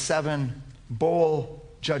 followed by 7 bowl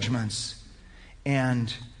judgments.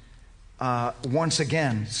 And once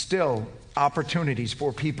again, still opportunities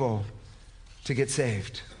for people to get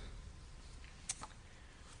saved.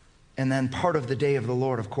 And then part of the day of the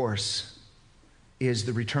Lord, of course, is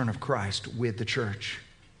the return of Christ with the church.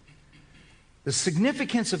 The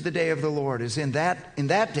significance of the day of the Lord is in that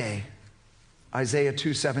day, Isaiah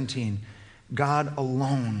 2:17, God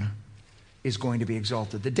alone is going to be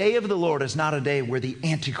exalted. The day of the Lord is not a day where the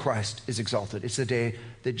Antichrist is exalted. It's a day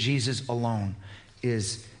that Jesus alone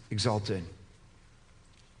is exalted.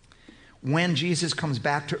 When Jesus comes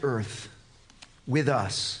back to earth with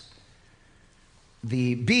us,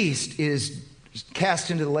 the beast is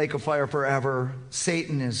cast into the lake of fire forever.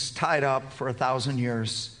 Satan is tied up for 1,000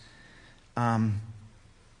 years.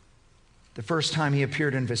 The first time he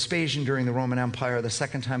appeared in Vespasian during the Roman Empire. The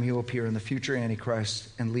second time he will appear in the future Antichrist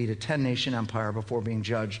and lead a 10-nation empire before being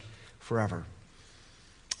judged forever.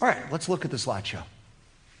 All right, let's look at the slideshow.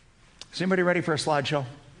 Is anybody ready for a slideshow?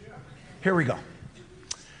 Yeah. Here we go.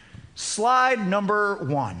 Slide number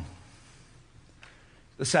 1.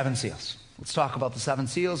 The 7 seals. Let's talk about the 7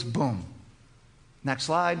 seals. Boom. Next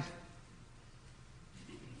slide.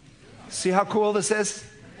 See how cool this is?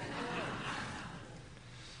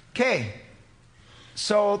 Okay,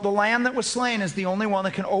 so the Lamb that was slain is the only one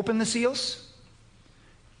that can open the seals.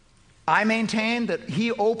 I maintain that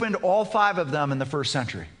he opened all 5 of them in the first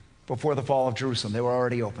century before the fall of Jerusalem. They were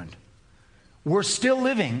already opened. We're still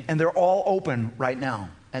living, and they're all open right now,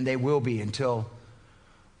 and they will be until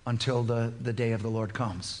the day of the Lord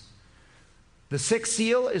comes. The 6th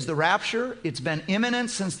seal is the rapture. It's been imminent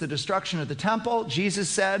since the destruction of the temple. Jesus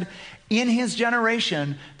said in his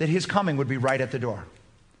generation that his coming would be right at the door.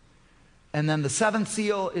 And then the 7th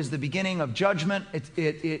seal is the beginning of judgment.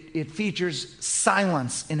 It features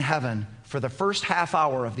silence in heaven for the first half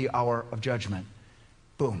hour of the hour of judgment.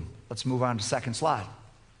 Boom. Let's move on to second slide.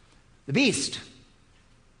 The beast.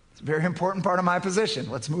 It's a very important part of my position.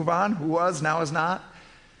 Let's move on. Who was, now is not.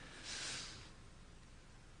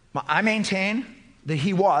 I maintain that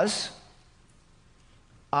he was.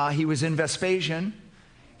 He was in Vespasian.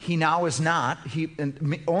 He now is not.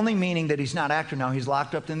 Only meaning that he's not active now. He's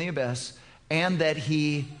locked up in the abyss. And that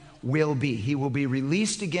he will be. He will be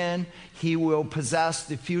released again. He will possess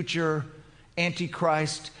the future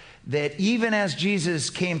Antichrist, that even as Jesus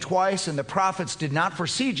came twice and the prophets did not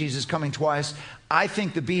foresee Jesus coming twice, I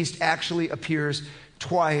think the beast actually appears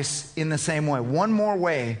twice in the same way. One more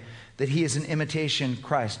way that he is an imitation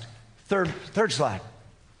Christ. Third slide.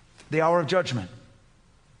 The hour of judgment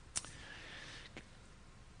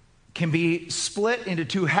can be split into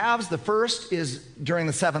two halves. The first is during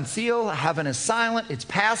the seventh seal. Heaven is silent. It's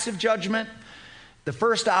passive judgment. The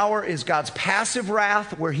first hour is God's passive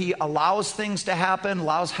wrath, where he allows things to happen,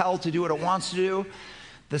 allows hell to do what it wants to do.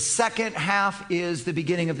 The second half is the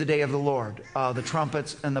beginning of the day of the Lord, the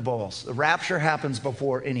trumpets and the bowls. The rapture happens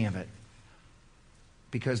before any of it,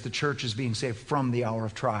 because the church is being saved from the hour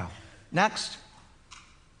of trial. Next,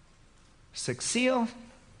 sixth seal.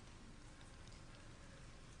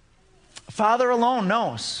 Father alone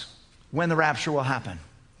knows when the rapture will happen.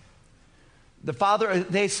 The Father,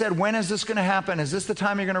 they said, when is this going to happen? Is this the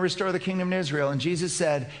time you're going to restore the kingdom of Israel? And Jesus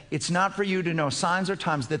said, it's not for you to know signs or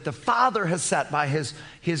times that the Father has set by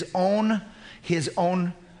his own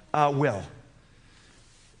will.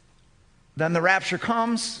 Then the rapture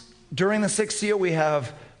comes. During the sixth seal, we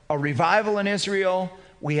have a revival in Israel.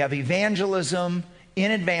 We have evangelism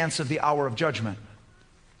in advance of the hour of judgment.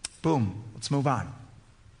 Boom. Let's move on.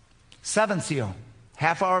 Seventh seal,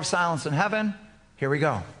 half hour of silence in heaven. Here we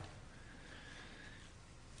go.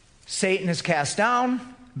 Satan is cast down.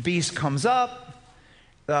 Beast comes up.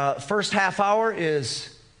 The first half hour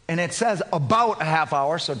is, and it says about a half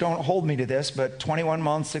hour, so don't hold me to this, but 21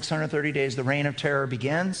 months, 630 days, the reign of terror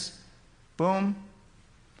begins. Boom.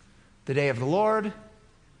 The day of the Lord.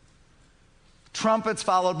 Trumpets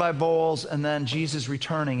followed by bowls, and then Jesus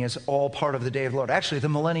returning is all part of the day of the Lord. Actually, the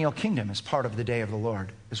millennial kingdom is part of the day of the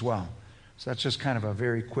Lord as well. So that's just kind of a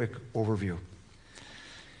very quick overview.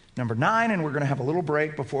 Number 9, and we're going to have a little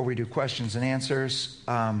break before we do questions and answers.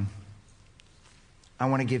 I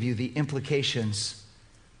want to give you the implications.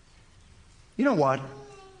 You know what?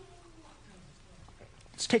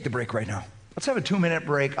 Let's take the break right now. Let's have a 2-minute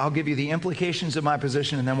break. I'll give you the implications of my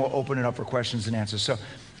position, and then we'll open it up for questions and answers. So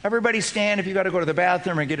everybody stand if you got to go to the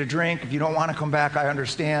bathroom or get a drink. If you don't want to come back, I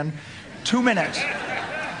understand. 2 minutes.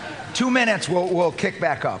 2 minutes, we'll kick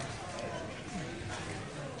back up.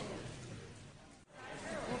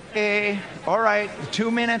 Okay, all right,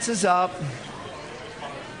 2 minutes is up.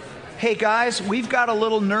 Hey guys, we've got a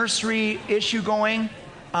little nursery issue going.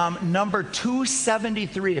 Number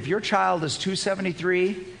 273, if your child is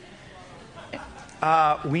 273,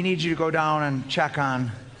 we need you to go down and check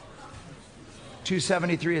on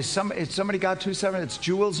 273. Is somebody got 270? It's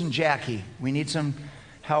Jules and Jackie. We need some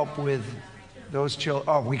help with those children.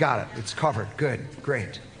 Oh, we got it. It's covered. Good.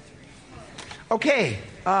 Great. Okay.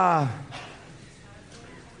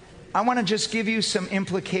 I want to just give you some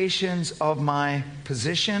implications of my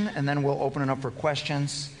position, and then we'll open it up for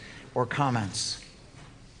questions or comments.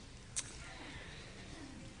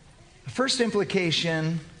 The first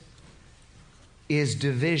implication is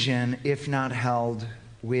division, if not held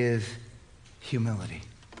with humility.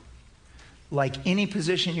 Like any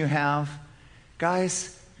position you have,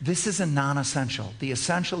 guys, this is a non-essential. The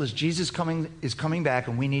essential is Jesus is coming back,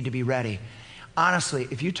 and we need to be ready. Honestly,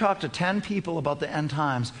 if you talk to 10 people about the end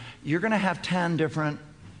times, you're going to have 10 different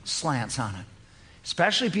slants on it.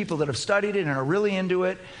 Especially people that have studied it and are really into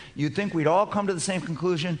it. You'd think we'd all come to the same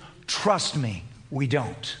conclusion. Trust me, we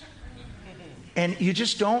don't. And you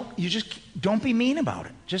just don't be mean about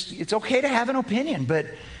it. It's okay to have an opinion, but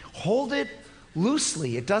hold it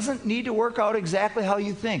loosely. It doesn't need to work out exactly how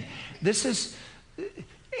you think. This is...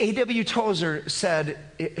 A.W. Tozer said,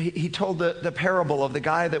 he told the parable of the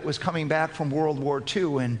guy that was coming back from World War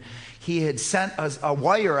II, and he had sent a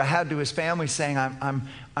wire ahead to his family saying,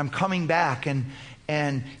 I'm coming back,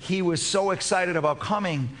 and he was so excited about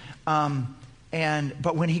coming,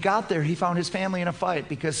 but when he got there, he found his family in a fight,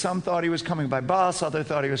 because some thought he was coming by bus, others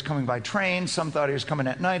thought he was coming by train, some thought he was coming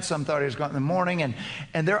at night, some thought he was going in the morning,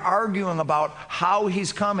 and they're arguing about how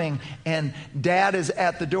he's coming, and dad is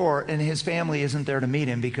at the door, and his family isn't there to meet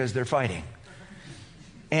him because they're fighting.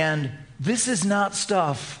 And this is not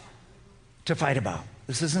stuff to fight about.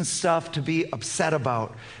 This isn't stuff to be upset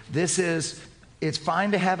about. It's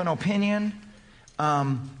fine to have an opinion.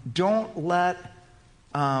 Don't let...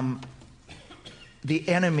 the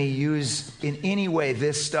enemy use in any way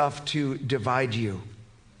this stuff to divide you.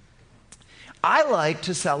 I like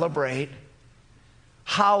to celebrate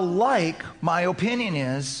how like my opinion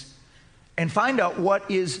is and find out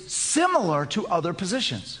what is similar to other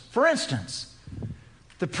positions. For instance,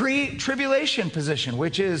 the pre-tribulation position,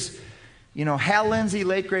 which is, Hal Lindsey,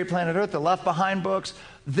 Late Great Planet Earth, the Left Behind books,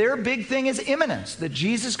 their big thing is imminence, that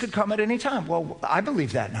Jesus could come at any time. Well, I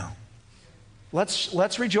believe that now.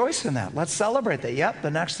 Let's rejoice in that. Let's celebrate that. Yep,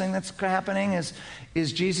 the next thing that's happening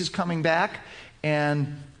is Jesus coming back,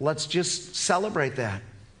 and let's just celebrate that.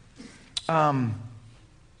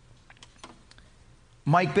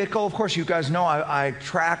 Mike Bickle, of course, you guys know I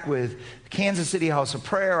track with Kansas City House of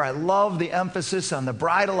Prayer. I love the emphasis on the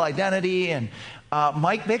bridal identity, and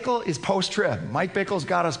Mike Bickle is post-trib. Mike Bickle's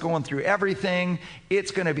got us going through everything.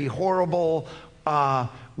 It's going to be horrible.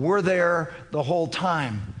 We're there the whole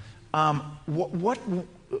time. That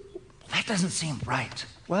doesn't seem right.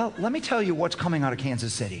 Well, let me tell you what's coming out of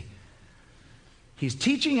Kansas City. He's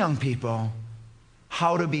teaching young people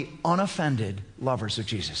how to be unoffended lovers of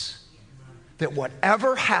Jesus. That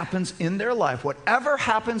whatever happens in their life, whatever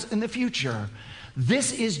happens in the future,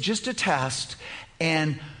 this is just a test,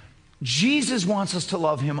 and Jesus wants us to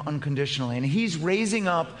love him unconditionally. And he's raising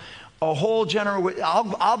up a whole generation.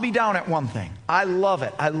 I'll be down at one thing. I love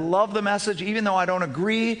it. I love the message, even though I don't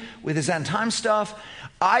agree with his end time stuff.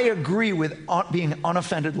 I agree with being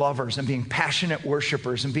unoffended lovers and being passionate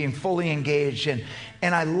worshipers and being fully engaged. And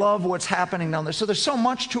I love what's happening down there. So there's so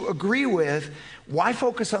much to agree with. Why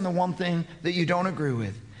focus on the one thing that you don't agree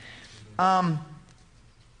with?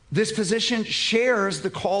 This position shares the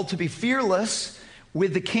call to be fearless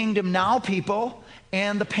with the Kingdom Now people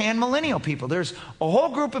and the pan-millennial people. There's a whole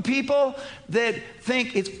group of people that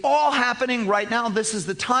think it's all happening right now. This is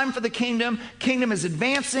the time for the kingdom. Kingdom is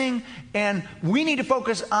advancing, and we need to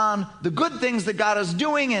focus on the good things that God is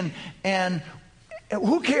doing, and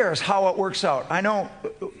who cares how it works out? I know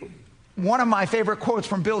one of my favorite quotes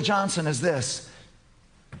from Bill Johnson is this: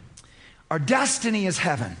 our destiny is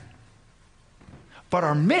heaven, but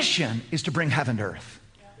our mission is to bring heaven to earth.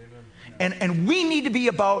 And we need to be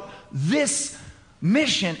about this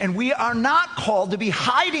mission, and we are not called to be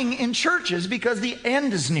hiding in churches because the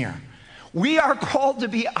end is near. We are called to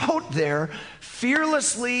be out there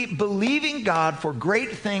fearlessly believing God for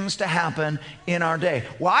great things to happen in our day.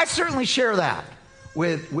 Well, I certainly share that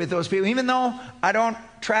with those people, even though I don't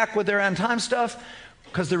track with their end time stuff,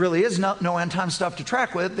 because there really is no end time stuff to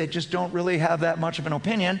track with. They just don't really have that much of an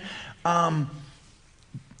opinion.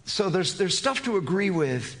 So there's stuff to agree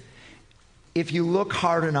with if you look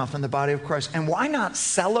hard enough in the body of Christ. And why not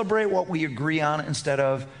celebrate what we agree on instead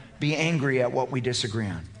of be angry at what we disagree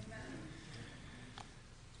on?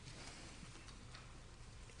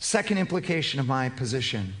 Second implication of my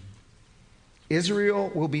position: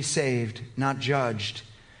 Israel will be saved, not judged,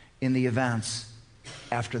 in the events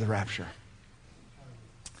after the rapture.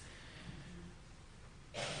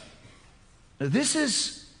 Now, this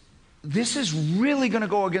is really going to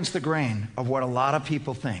go against the grain of what a lot of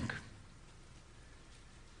people think.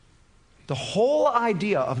 The whole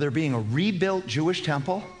idea of there being a rebuilt Jewish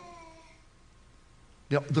temple,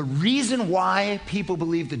 the reason why people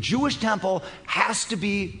believe the Jewish temple has to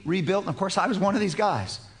be rebuilt, and of course I was one of these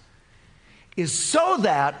guys, is so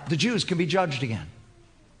that the Jews can be judged again.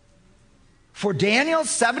 For Daniel's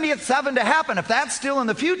 70th seven to happen, if that's still in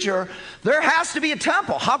the future, there has to be a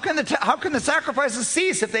temple. How can the sacrifices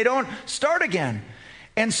cease if they don't start again?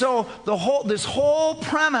 And so this whole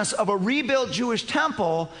premise of a rebuilt Jewish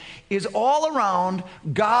temple is all around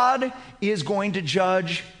God is going to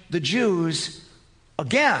judge the Jews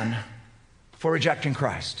again for rejecting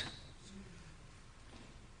Christ.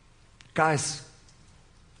 Guys,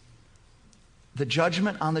 the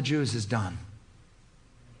judgment on the Jews is done.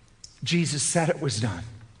 Jesus said it was done.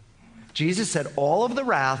 Jesus said all of the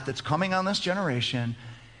wrath that's coming on this generation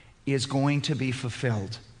is going to be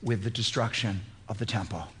fulfilled with the destruction of the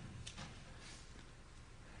temple.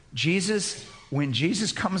 When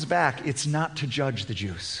Jesus comes back, it's not to judge the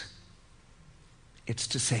Jews. It's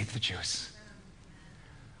to save the Jews.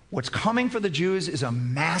 What's coming for the Jews is a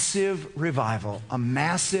massive revival, a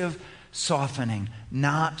massive softening,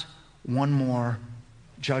 not one more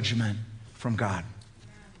judgment from God.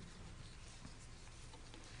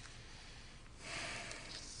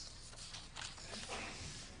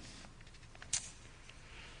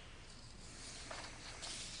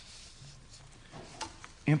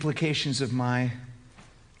 Implications of my...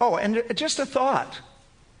 Oh, and just a thought.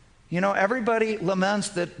 You know, everybody laments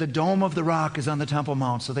that the Dome of the Rock is on the Temple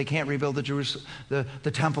Mount, so they can't rebuild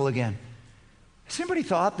the temple again. Has anybody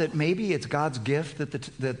thought that maybe it's God's gift that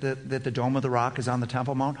the Dome of the Rock is on the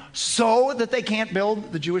Temple Mount so that they can't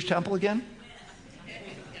build the Jewish temple again?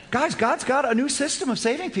 Guys, God's got a new system of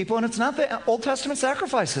saving people, and it's not the Old Testament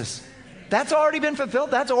sacrifices. That's already been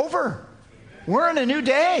fulfilled. That's over. We're in a new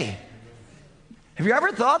day. Have you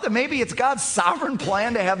ever thought that maybe it's God's sovereign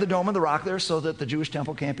plan to have the Dome of the Rock there so that the Jewish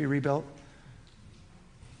temple can't be rebuilt?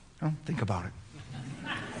 Oh, think about it.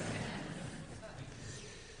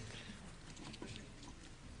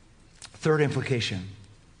 Third implication.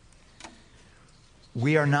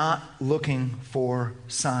 We are not looking for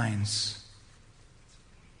signs.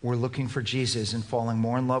 We're looking for Jesus and falling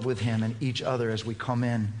more in love with him and each other as we come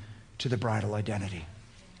in to the bridal identity.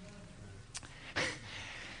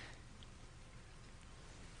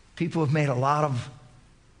 People have had a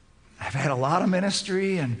lot of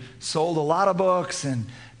ministry and sold a lot of books and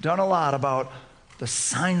done a lot about the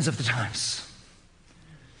signs of the times.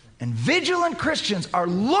 And vigilant Christians are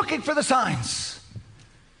looking for the signs.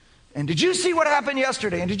 And did you see what happened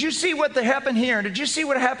yesterday? And did you see what happened here? And did you see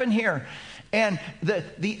what happened here? And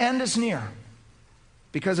the end is near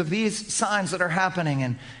because of these signs that are happening,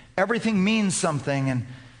 and everything means something.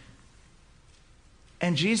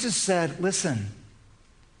 And Jesus said, listen,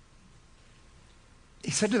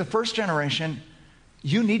 he said to the first generation,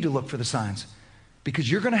 you need to look for the signs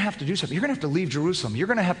because you're going to have to do something. You're going to have to leave Jerusalem. You're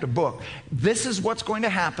going to have to book. This is what's going to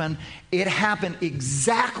happen. It happened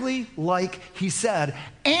exactly like he said,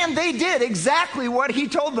 and they did exactly what he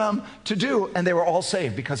told them to do, and they were all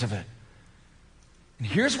saved because of it. And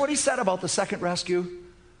here's what he said about the second rescue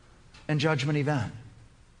and judgment event.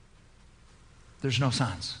 There's no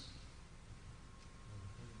signs.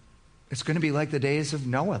 It's going to be like the days of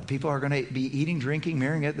Noah. People are going to be eating, drinking,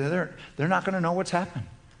 marrying it. They're not going to know what's happened.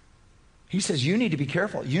 He says, you need to be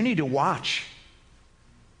careful. You need to watch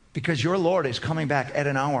because your Lord is coming back at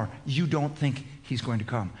an hour you don't think he's going to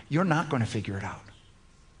come. You're not going to figure it out.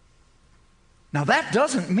 Now, that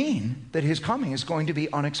doesn't mean that his coming is going to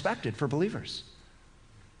be unexpected for believers.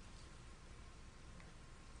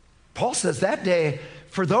 Paul says that day,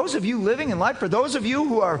 for those of you living in life, for those of you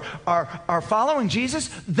who are following Jesus,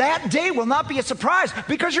 that day will not be a surprise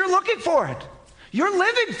because you're looking for it. You're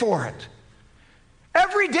living for it.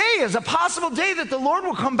 Every day is a possible day that the Lord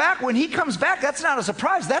will come back. When he comes back, that's not a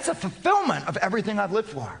surprise. That's a fulfillment of everything I've lived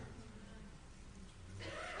for.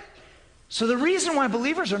 So the reason why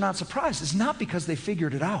believers are not surprised is not because they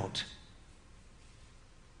figured it out.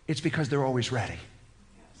 It's because they're always ready.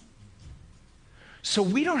 So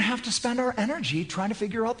we don't have to spend our energy trying to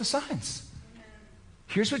figure out the signs.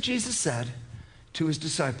 Here's what Jesus said to his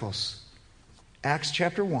disciples. Acts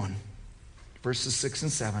chapter 1, verses 6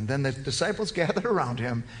 and 7. Then the disciples gathered around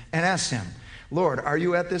him and asked him, Lord, are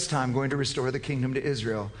you at this time going to restore the kingdom to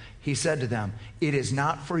Israel? He said to them, it is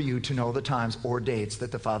not for you to know the times or dates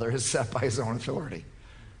that the Father has set by his own authority.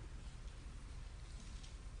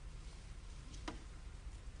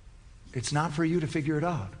 It's not for you to figure it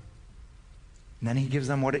out. And then he gives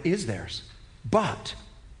them what is theirs. But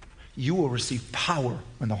you will receive power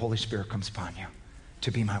when the Holy Spirit comes upon you to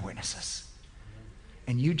be my witnesses.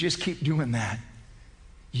 And you just keep doing that.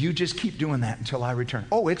 You just keep doing that until I return.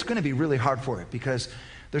 Oh, it's going to be really hard for it because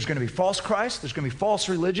there's going to be false Christ. There's going to be false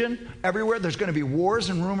religion everywhere. There's going to be wars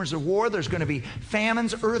and rumors of war. There's going to be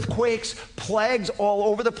famines, earthquakes, plagues all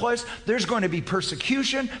over the place. There's going to be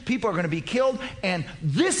persecution. People are going to be killed. And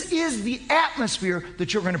this is the atmosphere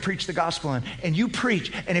that you're going to preach the gospel in. And you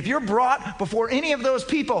preach. And if you're brought before any of those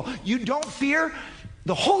people, you don't fear.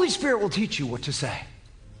 The Holy Spirit will teach you what to say.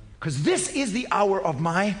 Because this is the hour of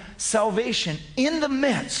my salvation in the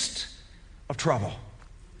midst of trouble.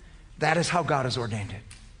 That is how God has ordained it.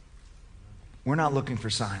 We're not looking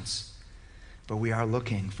for signs, but we are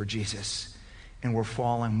looking for Jesus. And we're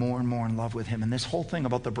falling more and more in love with him. And this whole thing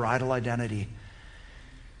about the bridal identity,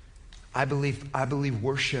 I believe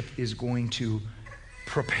worship is going to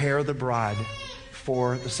prepare the bride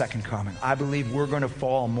for the second coming. I believe we're going to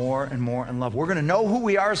fall more and more in love. We're going to know who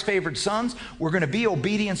we are as favored sons. We're going to be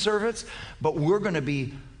obedient servants, but we're going to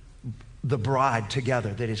be the bride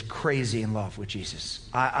together that is crazy in love with Jesus.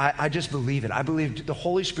 I just believe it. I believe the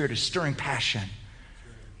Holy Spirit is stirring passion.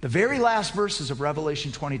 The very last verses of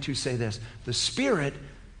Revelation 22 say this: the Spirit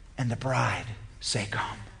and the bride say,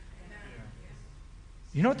 come.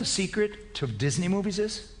 You know what the secret to Disney movies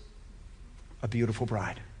is? A beautiful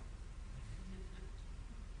bride.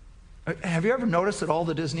 Have you ever noticed that all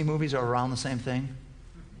the Disney movies are around the same thing?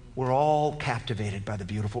 We're all captivated by the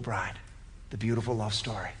beautiful bride, the beautiful love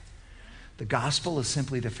story. The gospel is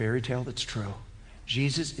simply the fairy tale that's true.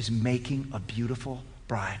 Jesus is making a beautiful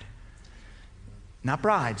bride. Not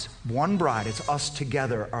brides, one bride. It's us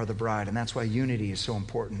together are the bride, and that's why unity is so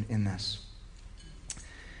important in this.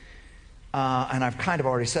 And I've kind of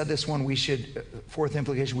already said this one. Fourth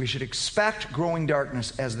implication, we should expect growing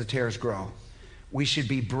darkness as the tares grow. We should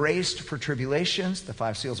be braced for tribulations. The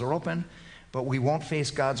 5 seals are open, but we won't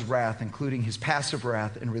face God's wrath, including his passive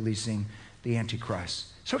wrath in releasing the Antichrist.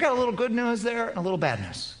 So we got a little good news there and a little bad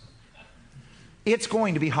news. It's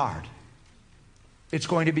going to be hard. It's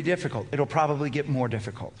going to be difficult. It'll probably get more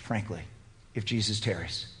difficult, frankly, if Jesus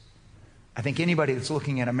tarries. I think anybody that's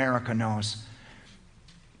looking at America knows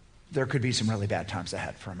there could be some really bad times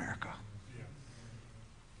ahead for America.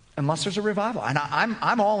 Unless there's a revival. And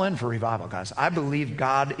I'm all in for revival, guys. I believe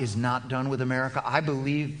God is not done with America. I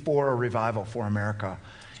believe for a revival for America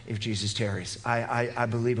if Jesus tarries. I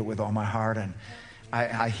believe it with all my heart.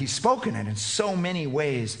 And He's spoken it in so many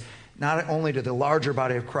ways, not only to the larger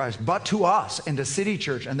body of Christ, but to us and to City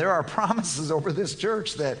Church. And there are promises over this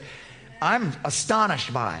church that I'm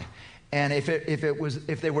astonished by. And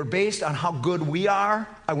if they were based on how good we are,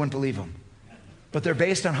 I wouldn't believe them. But they're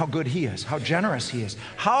based on how good He is, how generous He is,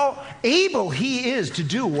 how able He is to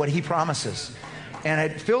do what He promises.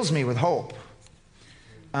 And it fills me with hope.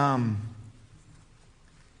 But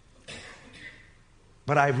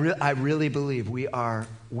I really believe we are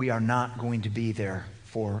not going to be there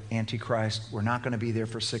for Antichrist. We're not going to be there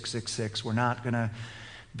for 666. We're not going to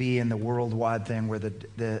be in the worldwide thing where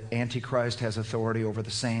the Antichrist has authority over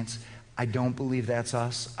the saints. I don't believe that's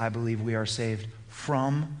us. I believe we are saved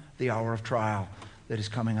from the hour of trial that is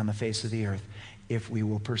coming on the face of the earth if we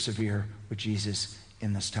will persevere with Jesus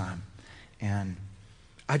in this time. And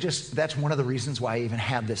that's one of the reasons why I even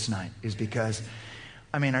had this night, is because,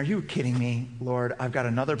 I mean, are you kidding me, Lord? I've got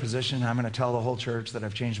another position. I'm going to tell the whole church that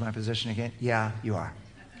I've changed my position again. Yeah, you are.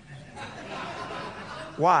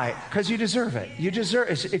 Why? Because you deserve it. You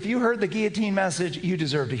deserve it. If you heard the guillotine message, you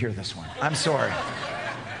deserve to hear this one. I'm sorry.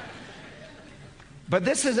 But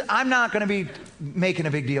I'm not going to be making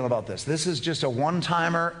a big deal about this. This is just a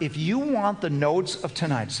one-timer. If you want the notes of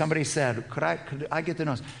tonight, somebody said, could I get the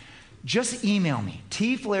notes? Just email me,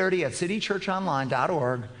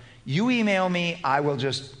 tflaherty@citychurchonline.org. You email me,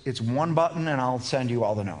 it's one button and I'll send you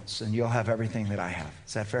all the notes and you'll have everything that I have.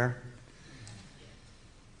 Is that fair?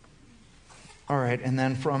 All right, and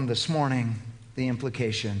then from this morning, the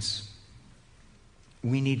implications.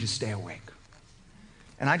 We need to stay awake.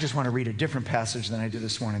 And I just want to read a different passage than I did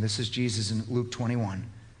this morning. This is Jesus in Luke 21.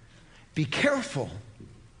 Be careful,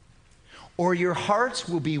 or your hearts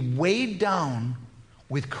will be weighed down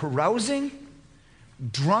with carousing,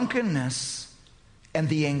 drunkenness, and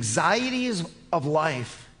the anxieties of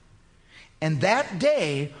life. And that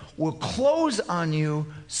day will close on you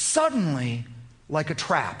suddenly like a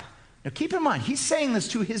trap. Now keep in mind, He's saying this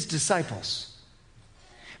to His disciples.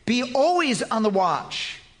 Be always on the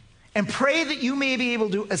watch. And pray that you may be able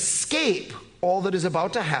to escape all that is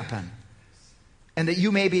about to happen, and that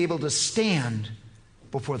you may be able to stand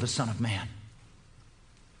before the Son of Man.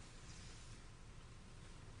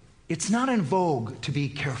 It's not in vogue to be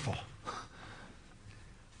careful,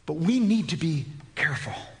 but we need to be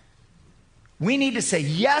careful. We need to say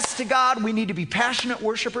yes to God. We need to be passionate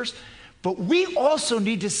worshipers, but we also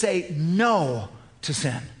need to say no to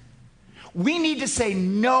sin. We need to say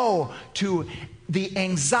no to the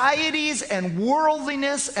anxieties and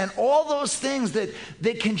worldliness and all those things that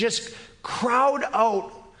can just crowd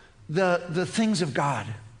out the things of God.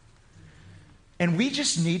 And we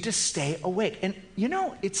just need to stay awake. And you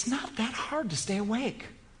know, it's not that hard to stay awake.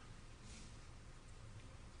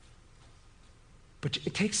 But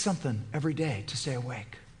it takes something every day to stay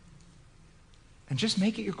awake. And just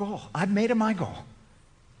make it your goal. I've made it my goal.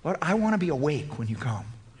 Lord, I want to be awake when you come.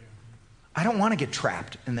 I don't want to get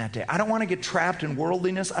trapped in that day. I don't want to get trapped in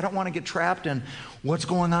worldliness. I don't want to get trapped in what's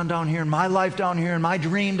going on down here, in my life down here, in my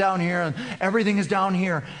dream down here, and everything is down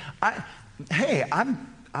here. I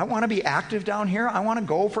want to be active down here. I want to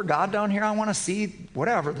go for God down here. I want to see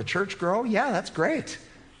whatever, the church grow. Yeah, that's great.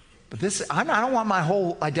 But I don't want my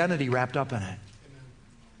whole identity wrapped up in it.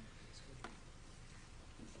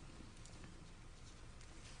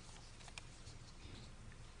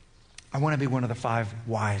 I want to be one of the 5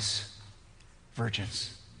 wise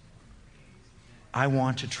virgins. I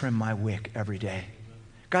want to trim my wick every day.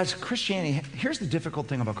 Guys, Christianity, here's the difficult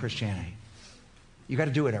thing about Christianity. You got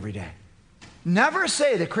to do it every day. Never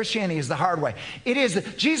say that Christianity is the hard way.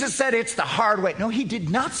 Jesus said it's the hard way. No, He did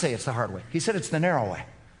not say it's the hard way. He said it's the narrow way.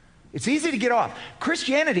 It's easy to get off.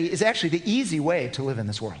 Christianity is actually the easy way to live in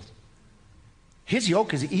this world. His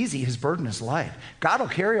yoke is easy. His burden is light. God will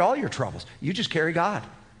carry all your troubles. You just carry God.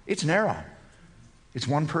 It's narrow. It's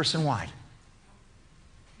one person wide.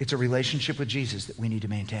 It's a relationship with Jesus that we need to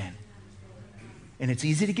maintain. And it's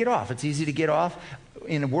easy to get off. It's easy to get off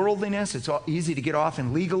in worldliness. It's easy to get off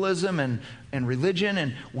in legalism and religion.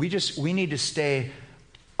 And we need to stay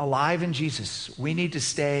alive in Jesus. We need to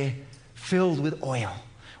stay filled with oil.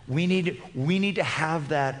 We need to have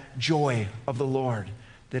that joy of the Lord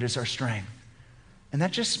that is our strength. And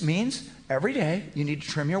that just means every day you need to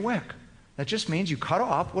trim your wick. That just means you cut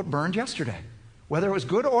off what burned yesterday. Whether it was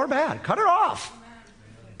good or bad, cut it off.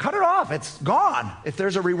 Cut it off. It's gone. If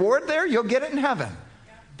there's a reward there, you'll get it in heaven.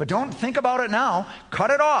 But don't think about it now. Cut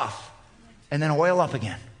it off and then oil up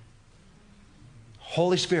again.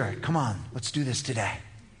 Holy Spirit, come on, let's do this today.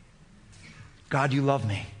 God, you love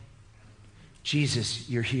me. Jesus,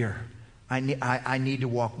 you're here. I need to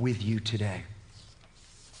walk with you today.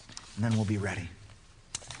 And then we'll be ready.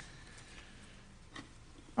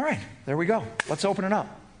 All right, there we go. Let's open it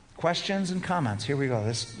up. Questions and comments. Here we go.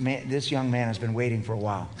 This young man has been waiting for a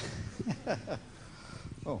while.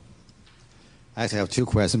 Oh, I actually have two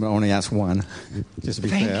questions, but I only ask one, just to be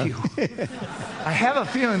fair. Thank you. I have a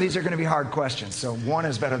feeling these are going to be hard questions, so one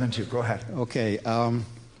is better than two. Go ahead. Okay.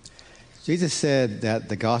 Jesus said that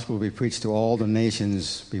the gospel will be preached to all the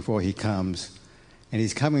nations before he comes. And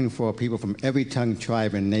he's coming for people from every tongue,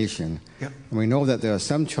 tribe, and nation. Yep. And we know that there are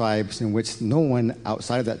some tribes in which no one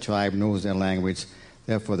outside of that tribe knows their language.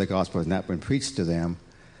 Therefore, the gospel has not been preached to them.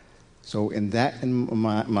 So in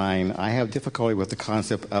my mind, I have difficulty with the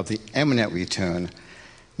concept of the imminent return.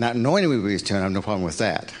 Not knowing we will return, I have no problem with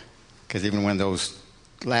that. Because even when those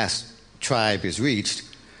last tribe is reached,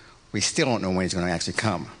 we still don't know when he's going to actually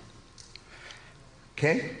come.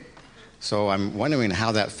 Okay. So I'm wondering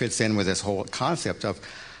how that fits in with this whole concept of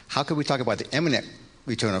how could we talk about the imminent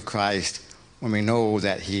return of Christ when we know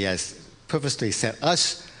that he has purposely set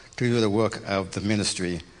us to do the work of the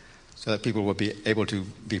ministry so that people will be able to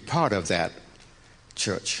be part of that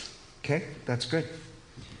church. Okay, that's good.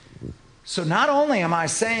 So not only am I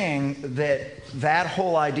saying that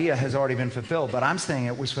whole idea has already been fulfilled, but I'm saying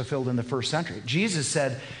it was fulfilled in the first century. Jesus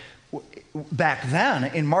said back then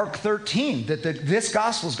in Mark 13 that this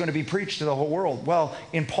gospel is going to be preached to the whole world. Well,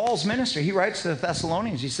 in Paul's ministry, he writes to the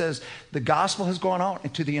Thessalonians, he says, the gospel has gone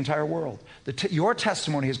out to the entire world. Your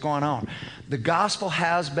testimony has gone out. The gospel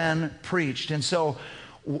has been preached. And so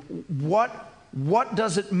what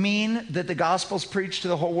does it mean that the gospel's preached to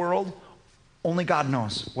the whole world? Only God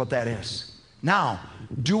knows what that is. Now,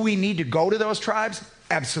 do we need to go to those tribes?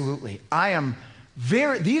 Absolutely.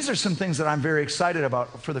 These are some things that I'm very excited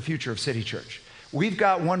about for the future of City Church. We've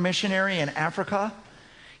got one missionary in Africa.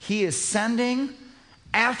 He is sending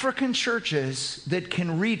African churches that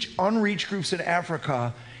can reach unreached groups in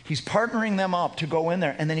Africa. He's partnering them up to go in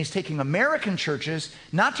there. And then he's taking American churches,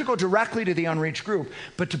 not to go directly to the unreached group,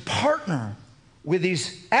 but to partner with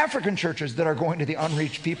these African churches that are going to the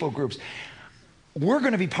unreached people groups. We're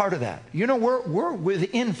going to be part of that. You know, we're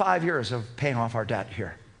within 5 years of paying off our debt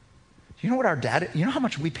here. You know what our debt, you know how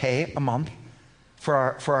much we pay a month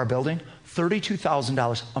for our building?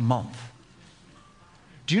 $32,000 a month.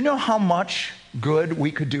 Do you know how much good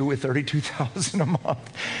we could do with $32,000 a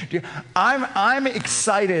month? I'm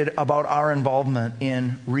excited about our involvement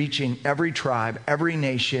in reaching every tribe, every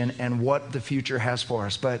nation, and what the future has for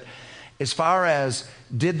us. But as far as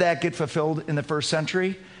did that get fulfilled in the first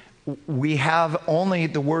century, we have only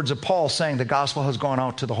the words of Paul saying the gospel has gone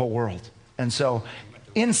out to the whole world. And so,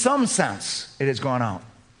 in some sense, it has gone out.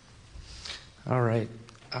 All right.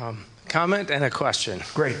 Comment and a question.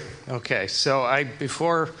 Great. Okay. So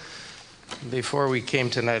before we came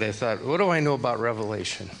tonight, I thought, what do I know about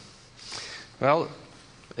Revelation? Well,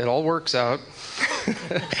 it all works out.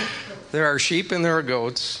 There are sheep and there are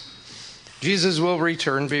goats. Jesus will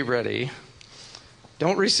return. Be ready.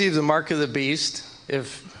 Don't receive the mark of the beast.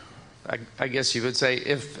 I guess you would say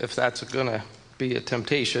if that's going to be a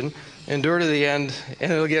temptation. Endure to the end,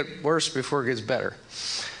 and it'll get worse before it gets better.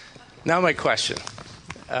 Now my question.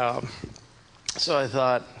 So I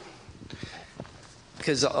thought,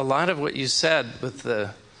 because a lot of what you said with the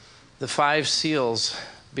 5 seals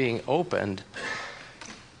being opened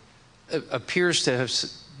appears to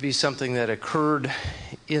be something that occurred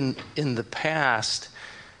in the past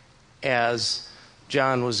as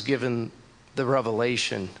John was given the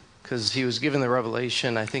revelation. Because he was given the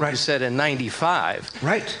revelation, I think you said in 95.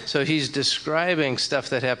 Right. So he's describing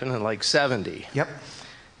stuff that happened in like 70. Yep.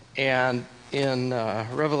 And in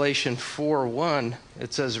Revelation 4:1,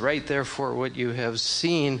 it says, right therefore what you have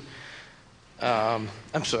seen, I'm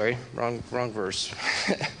sorry, wrong verse.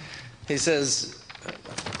 He says,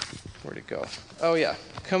 where'd it go? Oh yeah,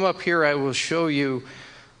 come up here, I will show you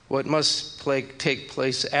what must take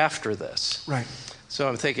place after this. Right. So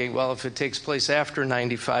I'm thinking, well, if it takes place after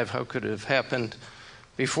 95, how could it have happened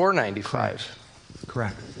before 95?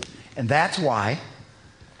 Correct. And that's why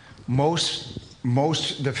most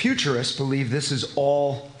the futurists believe this is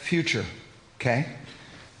all future. Okay?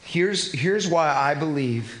 Here's why I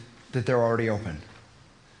believe that they're already open.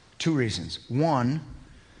 2 reasons. One,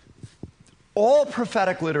 all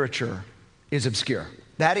prophetic literature is obscure.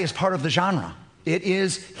 That is part of the genre. It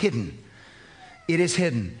is hidden. It is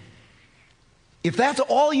hidden. If that's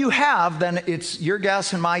all you have, then it's your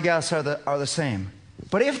guess and my guess are the same.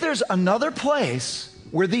 But if there's another place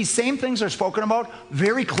where these same things are spoken about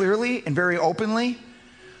very clearly and very openly,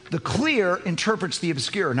 the clear interprets the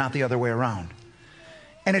obscure, not the other way around.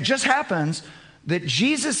 And it just happens that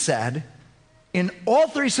Jesus said in all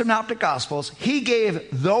three synoptic gospels, he gave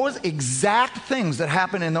those exact things that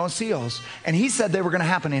happened in those seals, and he said they were going to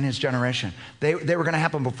happen in his generation. They were going to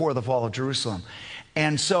happen before the fall of Jerusalem.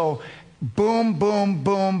 And so, boom, boom,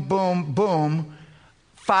 boom, boom, boom,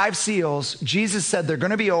 5 seals. Jesus said they're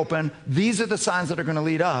going to be open. These are the signs that are going to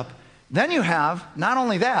lead up. Then you have, not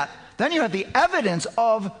only that, then you have the evidence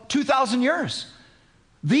of 2,000 years.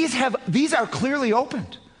 These are clearly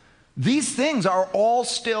opened. These things are all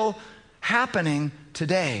still happening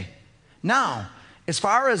today. Now, as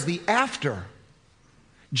far as the after,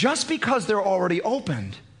 just because they're already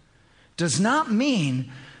opened does not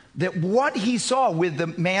mean that what he saw with the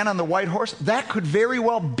man on the white horse, that could very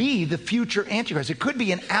well be the future Antichrist. It could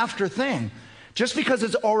be an after thing. Just because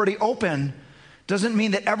it's already open doesn't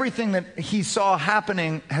mean that everything that he saw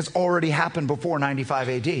happening has already happened before 95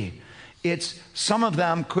 AD. Some of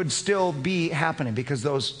them could still be happening because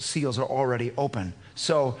those seals are already open.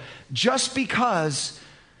 So just because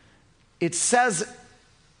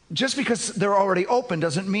they're already open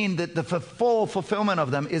doesn't mean that the full fulfillment of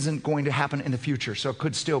them isn't going to happen in the future. So it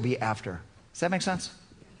could still be after. Does that make sense?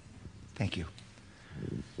 Thank you.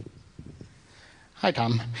 Hi,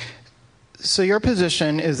 Tom. So your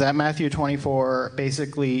position is that Matthew 24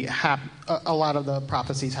 basically a lot of the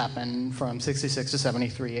prophecies happen from 66 to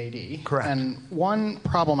 73 AD. Correct. And one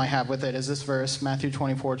problem I have with it is this verse, Matthew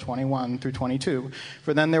 24, 21 through 22.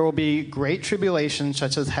 For then there will be great tribulation,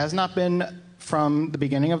 such as has not been from the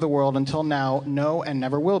beginning of the world until now, no, and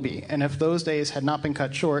never will be. And if those days had not been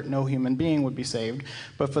cut short, no human being would be saved.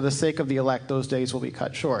 But for the sake of the elect, those days will be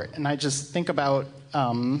cut short. And I just think about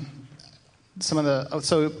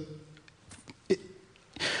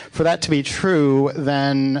for that to be true,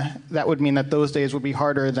 then that would mean that those days would be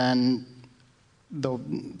harder than the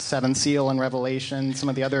seventh seal in Revelation, some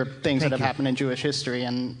of the other things that have happened in Jewish history.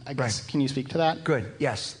 And I guess, Can you speak to that? Good.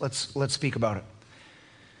 Yes. Let's speak about it.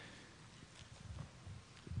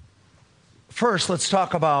 First, let's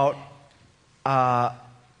talk about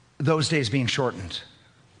those days being shortened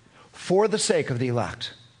for the sake of the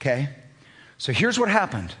elect. Okay? So here's what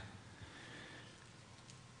happened.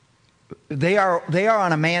 They are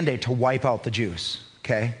on a mandate to wipe out the Jews,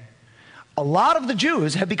 okay? A lot of the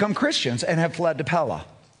Jews have become Christians and have fled to Pella,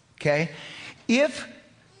 okay? If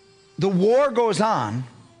the war goes on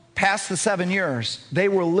past the 7 years, they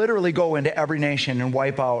will literally go into every nation and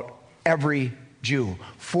wipe out every Jew.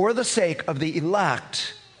 For the sake of the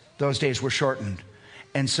elect, those days were shortened.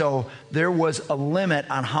 And so there was a limit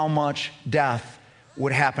on how much death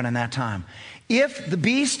would happen in that time. If the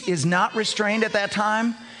beast is not restrained at that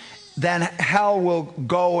time, then hell will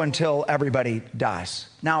go until everybody dies.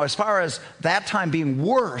 Now, as far as that time being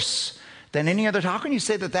worse than any other time, how can you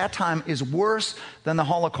say that that time is worse than the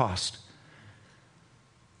Holocaust?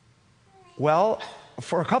 Well,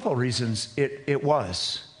 for a couple of reasons, it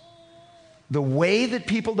was. The way that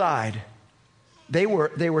people died, they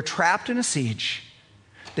were trapped in a siege.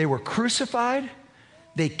 They were crucified.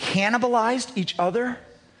 They cannibalized each other.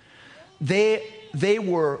 They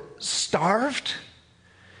were starved.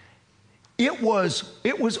 It was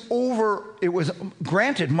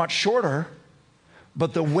granted much shorter,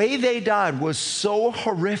 but the way they died was so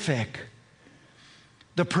horrific.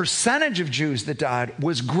 The percentage of Jews that died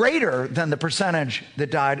was greater than the percentage that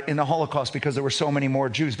died in the Holocaust because there were so many more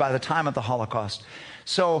Jews by the time of the Holocaust.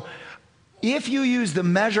 So if you use the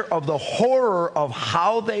measure of the horror of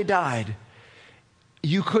how they died,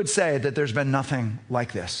 you could say that there's been nothing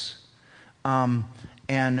like this. And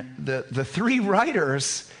the three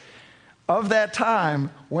writers of that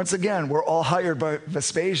time, once again, were all hired by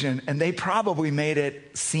Vespasian, and they probably made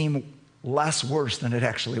it seem less worse than it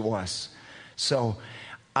actually was. So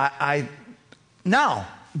but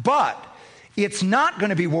it's not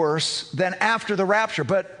going to be worse than after the rapture.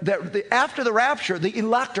 But after the rapture, the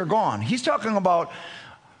elect are gone. He's talking about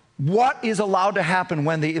what is allowed to happen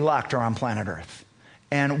when the elect are on planet Earth.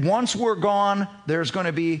 And once we're gone, there's going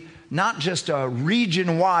to be not just a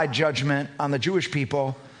region-wide judgment on the Jewish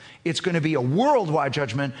people, it's going to be a worldwide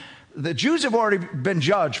judgment. The Jews have already been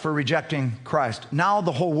judged for rejecting Christ. Now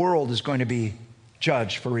the whole world is going to be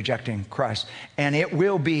judged for rejecting Christ. And it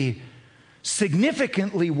will be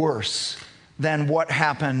significantly worse than what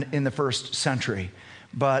happened in the first century.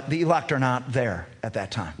 But the elect are not there at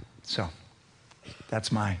that time. So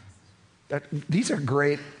these are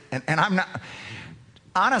great. And I'm not...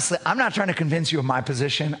 Honestly, I'm not trying to convince you of my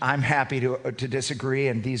position. I'm happy to disagree,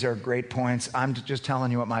 and these are great points. I'm just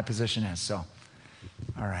telling you what my position is. So,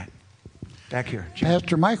 all right. Back here, Jim.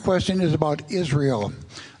 Pastor, my question is about Israel.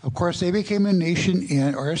 Of course, they became a nation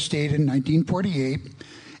or a state in 1948,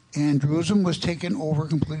 and Jerusalem was taken over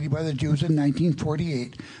completely by the Jews in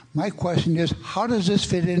 1948. My question is, how does this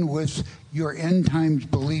fit in with your end times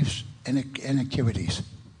beliefs and activities?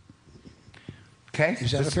 Okay.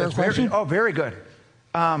 Is that a fair question? Very good.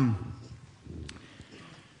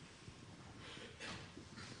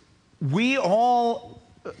 We all,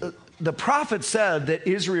 the prophet said that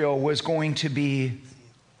Israel was going to be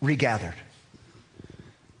regathered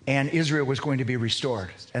and Israel was going to be restored,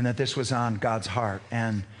 and that this was on God's heart.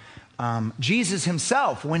 And Jesus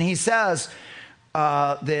himself, when he says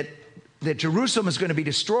that Jerusalem is going to be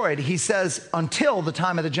destroyed, he says until the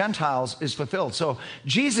time of the Gentiles is fulfilled. So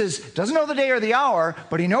Jesus doesn't know the day or the hour,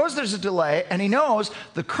 but he knows there's a delay, and he knows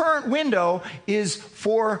the current window is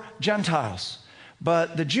for Gentiles.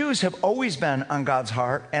 But the Jews have always been on God's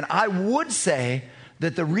heart, and I would say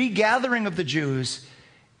that the regathering of the Jews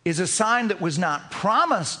is a sign that was not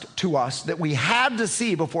promised to us, that we had to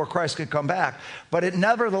see before Christ could come back, but it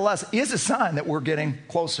nevertheless is a sign that we're getting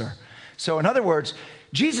closer. So in other words,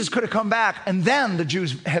 Jesus could have come back and then the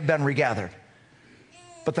Jews have been regathered.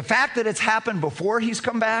 But the fact that it's happened before he's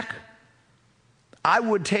come back, I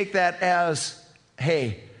would take that as,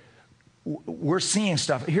 hey, we're seeing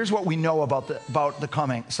stuff. Here's what we know about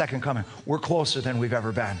the second coming. We're closer than we've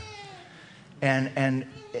ever been. And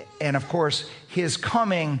of course, his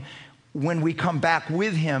coming, when we come back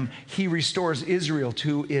with him, he restores Israel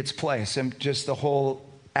to its place. And just the whole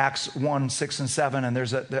Acts 1, 6, and 7, and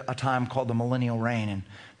there's a time called the millennial reign, and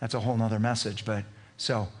that's a whole nother message. But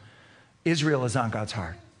so, Israel is on God's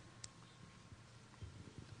heart.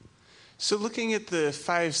 So looking at the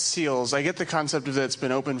 5 seals, I get the concept of that it's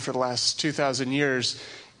been open for the last 2,000 years.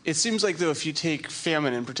 It seems like, though, if you take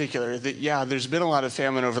famine in particular, that, yeah, there's been a lot of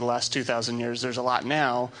famine over the last 2,000 years. There's a lot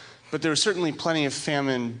now, but there was certainly plenty of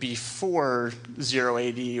famine before 0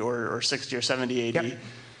 AD or 60 or 70 AD. Yep.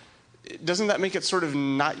 Doesn't that make it sort of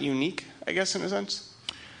not unique, I guess, in a sense?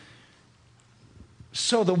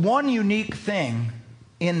 So the one unique thing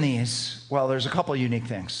in these, well, there's a couple of unique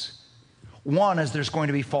things. One is there's going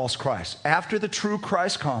to be false Christs. After the true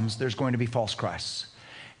Christ comes, there's going to be false Christs.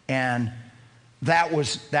 And that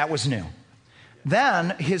was new.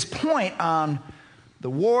 Then his point on the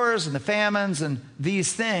wars and the famines and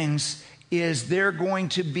these things is they're going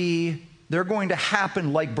to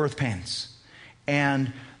happen like birth pains.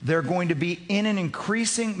 And they're going to be in an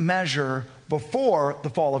increasing measure before the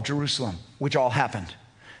fall of Jerusalem, which all happened.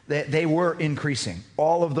 They were increasing.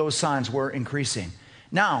 All of those signs were increasing.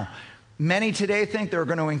 Now, many today think they're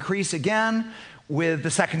going to increase again with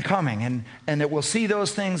the second coming, and that we'll see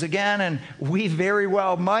those things again, and we very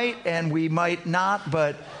well might, and we might not,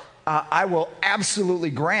 but I will absolutely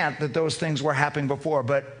grant that those things were happening before.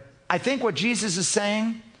 But I think what Jesus is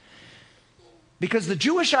saying, because the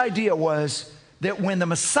Jewish idea was that when the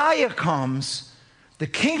Messiah comes, the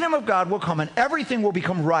kingdom of God will come and everything will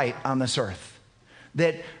become right on this earth.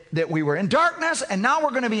 That we were in darkness and now we're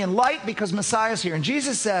going to be in light because Messiah is here. And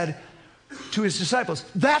Jesus said to his disciples,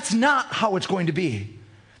 that's not how it's going to be.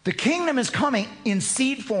 The kingdom is coming in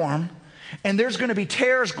seed form, and there's going to be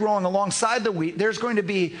tares growing alongside the wheat. There's going to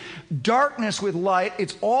be darkness with light.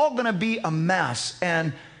 It's all going to be a mess.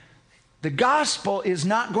 And the gospel is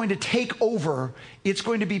not going to take over. It's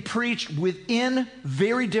going to be preached within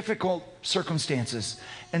very difficult circumstances.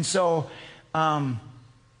 And so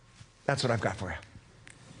that's what I've got for you.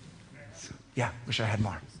 Yeah, wish I had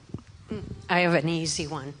more. I have an easy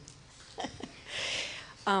one.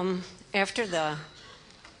 After the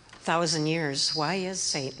 1,000 years, why is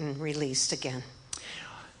Satan released again?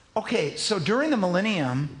 Okay, so during the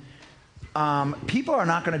millennium, people are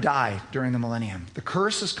not going to die during the millennium. The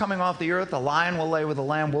curse is coming off the earth. The lion will lay with the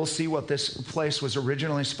lamb. We'll see what this place was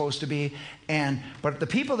originally supposed to be. But the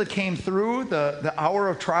people that came through the hour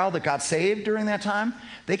of trial that got saved during that time,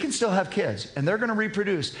 they can still have kids, and they're going to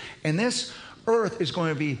reproduce. And this earth is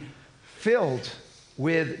going to be filled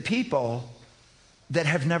with people that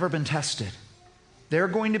have never been tested. They're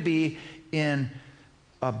going to be in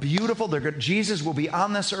a beautiful, Jesus will be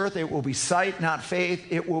on this earth. It will be sight, not faith.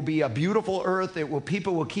 It will be a beautiful earth.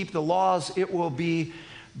 People will keep the laws. It will be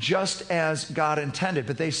just as God intended,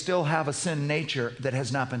 but they still have a sin nature that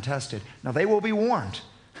has not been tested. Now, they will be warned.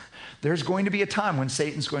 There's going to be a time when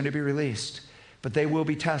Satan's going to be released, but they will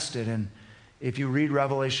be tested. And if you read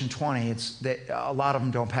Revelation 20, a lot of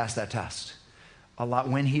them don't pass that test.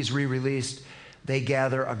 When he's re-released, they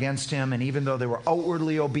gather against him, and even though they were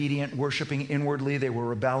outwardly obedient, worshiping inwardly, they were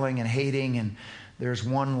rebelling and hating, and there's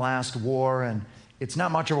one last war, and it's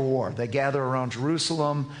not much of a war. They gather around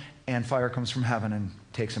Jerusalem, and fire comes from heaven and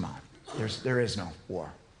takes them out. There is no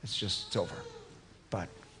war. It's over. But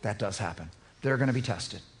that does happen. They're going to be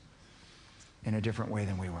tested in a different way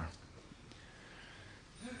than we were.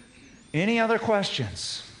 Any other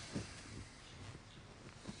questions?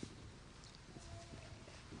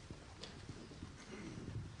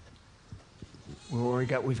 Well,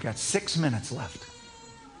 we've got 6 minutes left.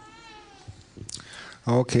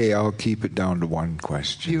 Okay, I'll keep it down to one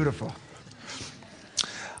question. Beautiful.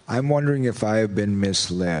 I'm wondering if I have been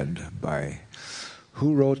misled by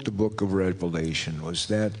who wrote the book of Revelation. Was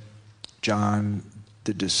that John,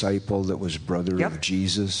 the disciple that was brother of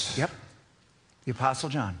Jesus? Yep. The Apostle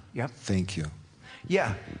John. Yep. Thank you.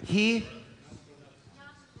 Yeah.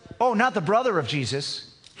 Not the brother of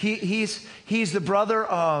Jesus. He's the brother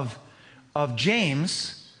of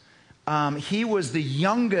James. He was the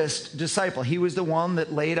youngest disciple. He was the one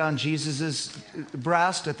that laid on Jesus'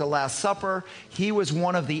 breast at the Last Supper. He was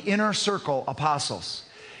one of the inner circle apostles.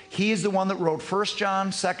 He is the one that wrote 1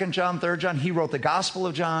 John, 2 John, 3 John. He wrote the Gospel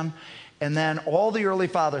of John. And then all the early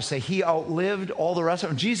fathers say he outlived all the rest of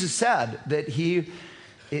them. Jesus said that he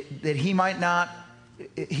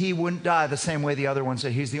wouldn't die the same way the other ones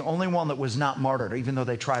did. He's the only one that was not martyred, even though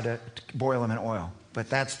they tried to boil him in oil. But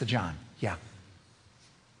that's the John. Yeah.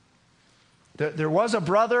 There was a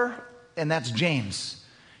brother, and that's James.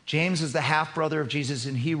 James is the half-brother of Jesus,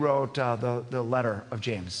 and he wrote the letter of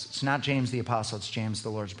James. It's not James the apostle, it's James the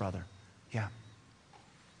Lord's brother. Yeah.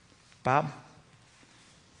 Bob?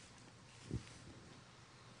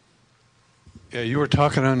 Yeah, you were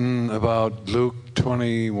talking about Luke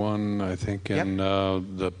 21, I think, and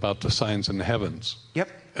about the signs in the heavens. Yep.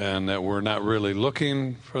 And that we're not really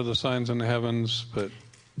looking for the signs in the heavens, but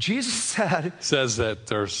Jesus says that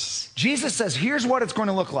there's... Jesus says, here's what it's going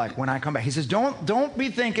to look like when I come back. He says, don't be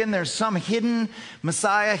thinking there's some hidden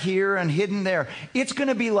Messiah here and hidden there. It's going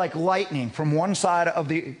to be like lightning from one side of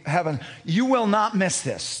the heaven. You will not miss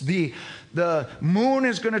this. The moon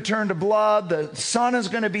is going to turn to blood. The sun is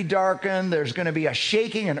going to be darkened. There's going to be a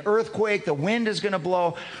shaking, an earthquake. The wind is going to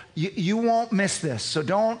blow. You won't miss this. So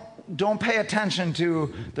don't pay attention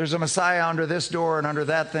to there's a Messiah under this door and under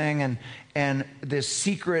that thing and this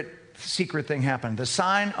secret thing happened. The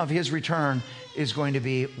sign of his return is going to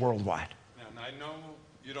be worldwide. And I know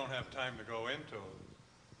you don't have time to go into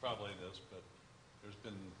probably this, but there's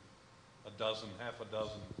been half a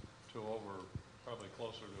dozen to over, probably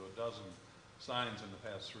closer to a dozen signs in the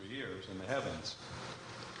past 3 years in the heavens.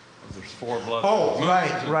 There's 4 blood moons. Oh,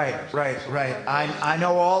 right. I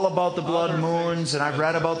know all about the blood moons, and I've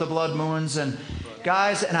read about the blood moons, and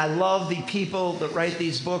guys, and I love the people that write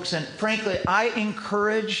these books, and frankly, I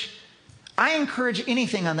encourage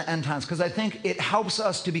anything on the end times because I think it helps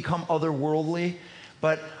us to become otherworldly,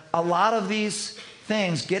 but a lot of these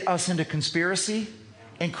things get us into conspiracy,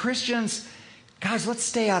 and Christians, guys, let's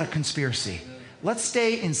stay out of conspiracy. Let's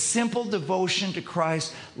stay in simple devotion to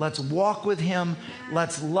Christ. Let's walk with him.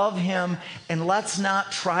 Let's love him. And let's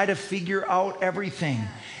not try to figure out everything.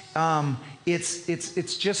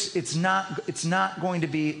 It's not going to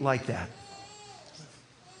be like that.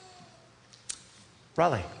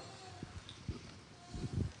 Raleigh.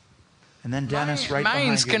 And then Dennis right behind you.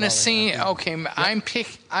 Mine's going to see, okay, yep.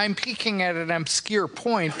 I'm picking at an obscure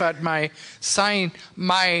point, but my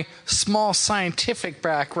small scientific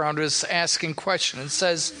background is asking questions. It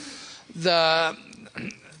says the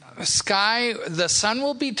sun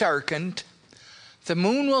will be darkened, the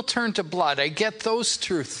moon will turn to blood. I get those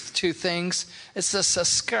two things. It's the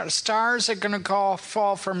stars are going to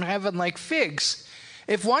fall from heaven like figs.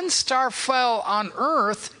 If one star fell on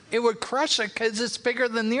earth, it would crush it because it's bigger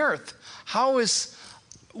than the earth.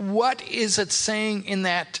 What is it saying in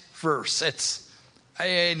that verse? It's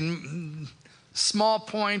a small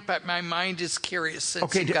point, but my mind is curious.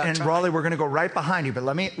 Okay, and Raleigh, we're going to go right behind you, but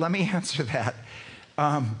let me answer that.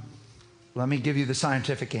 Let me give you the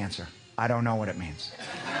scientific answer. I don't know what it means.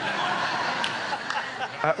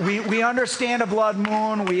 We understand a blood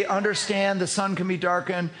moon. We understand the sun can be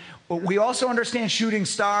darkened. We also understand shooting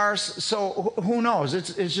stars, so who knows?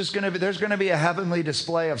 It's just going to be, there's going to be a heavenly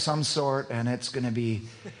display of some sort, and it's going to be,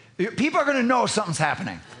 people are going to know something's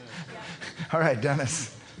happening. All right,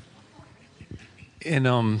 Dennis. In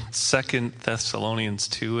 2 Thessalonians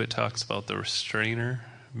 2, it talks about the restrainer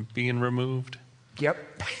being removed. Yep.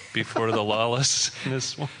 Before the lawless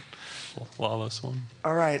one.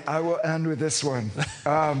 All right, I will end with this one.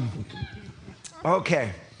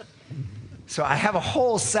 Okay. So I have a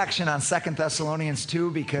whole section on 2 Thessalonians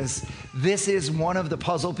 2 because this is one of the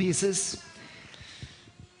puzzle pieces.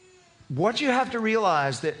 What you have to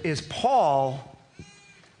realize that is Paul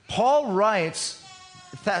writes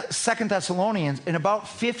 2 Thessalonians in about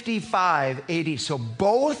 55 AD. So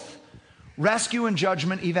both rescue and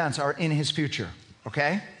judgment events are in his future,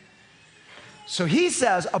 okay? So he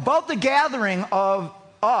says about the gathering of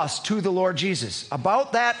us to the Lord Jesus,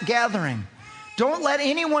 about that gathering, don't let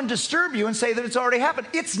anyone disturb you and say that it's already happened.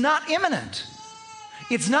 It's not imminent.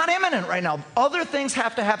 It's not imminent right now. Other things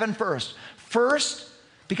have to happen first. First,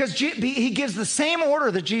 because he gives the same order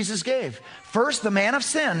that Jesus gave. First, the man of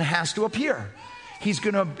sin has to appear. He's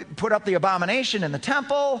going to put up the abomination in the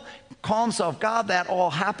temple, call himself God. That all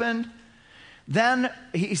happened. Then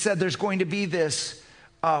he said there's going to be this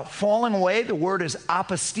falling away. The word is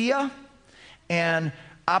apostia. And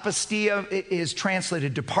apostia is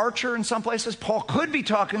translated departure in some places. Paul could be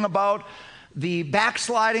talking about the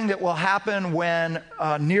backsliding that will happen when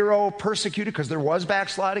Nero persecuted, because there was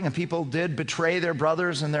backsliding and people did betray their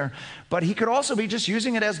brothers but he could also be just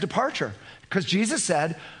using it as departure, because Jesus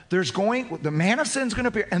said the man of sin is going to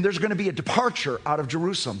appear and there's going to be a departure out of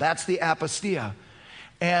Jerusalem. That's the apostia.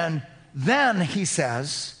 And then he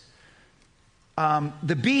says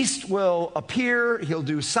the beast will appear, he'll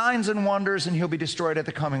do signs and wonders, and he'll be destroyed at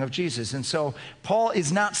the coming of Jesus. And so Paul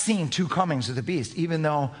is not seeing two comings of the beast, even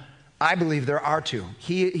though I believe there are two.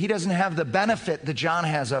 He doesn't have the benefit that John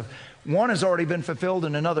has of one has already been fulfilled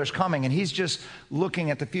and another's coming, and he's just looking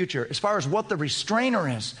at the future. As far as what the restrainer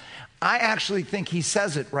is, I actually think he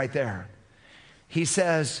says it right there. He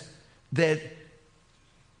says that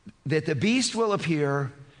the beast will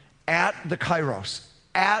appear at the kairos,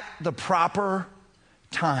 at the proper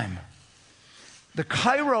time. The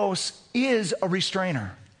kairos is a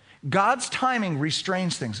restrainer. God's timing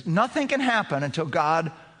restrains things. Nothing can happen until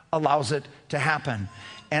God allows it to happen.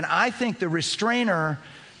 And I think the restrainer,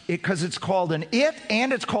 because it's called an it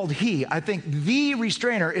and it's called he, I think the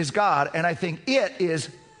restrainer is God, and I think it is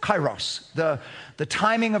kairos, the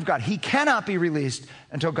timing of God. He cannot be released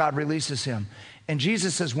until God releases him. And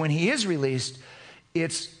Jesus says when he is released,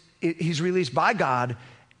 he's released by God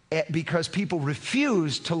because people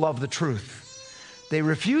refuse to love the truth. They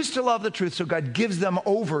refuse to love the truth, so God gives them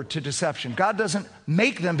over to deception. God doesn't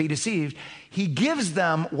make them be deceived. He gives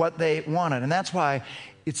them what they wanted. And that's why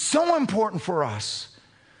it's so important for us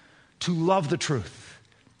to love the truth,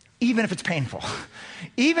 even if it's painful,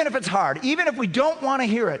 even if it's hard, even if we don't want to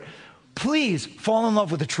hear it. Please fall in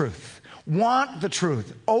love with the truth. Want the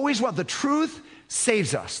truth. Always want the truth.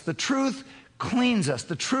 Saves us. The truth cleans us.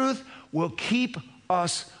 The truth will keep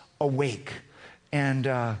us awake. And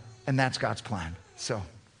that's God's plan. So,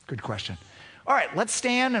 good question. All right, let's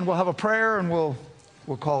stand and we'll have a prayer and we'll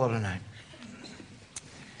call it a night.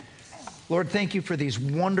 Lord, thank you for these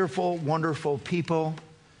wonderful, wonderful people,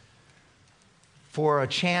 for a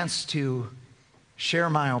chance to share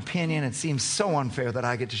my opinion. It seems so unfair that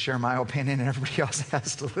I get to share my opinion and everybody else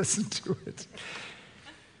has to listen to it.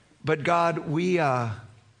 But God, we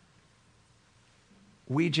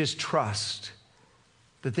just trust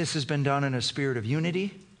that this has been done in a spirit of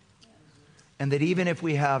unity, and that even if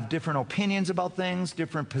we have different opinions about things,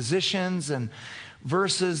 different positions and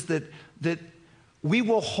verses, that we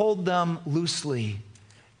will hold them loosely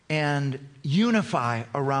and unify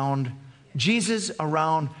around Jesus,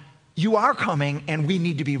 around you are coming and we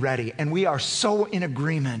need to be ready. And we are so in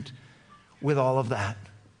agreement with all of that.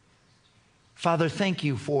 Father, thank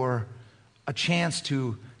you for a chance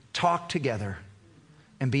to talk together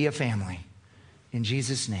and be a family. In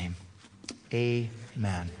Jesus' name,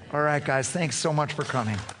 amen. All right, guys, thanks so much for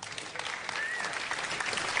coming.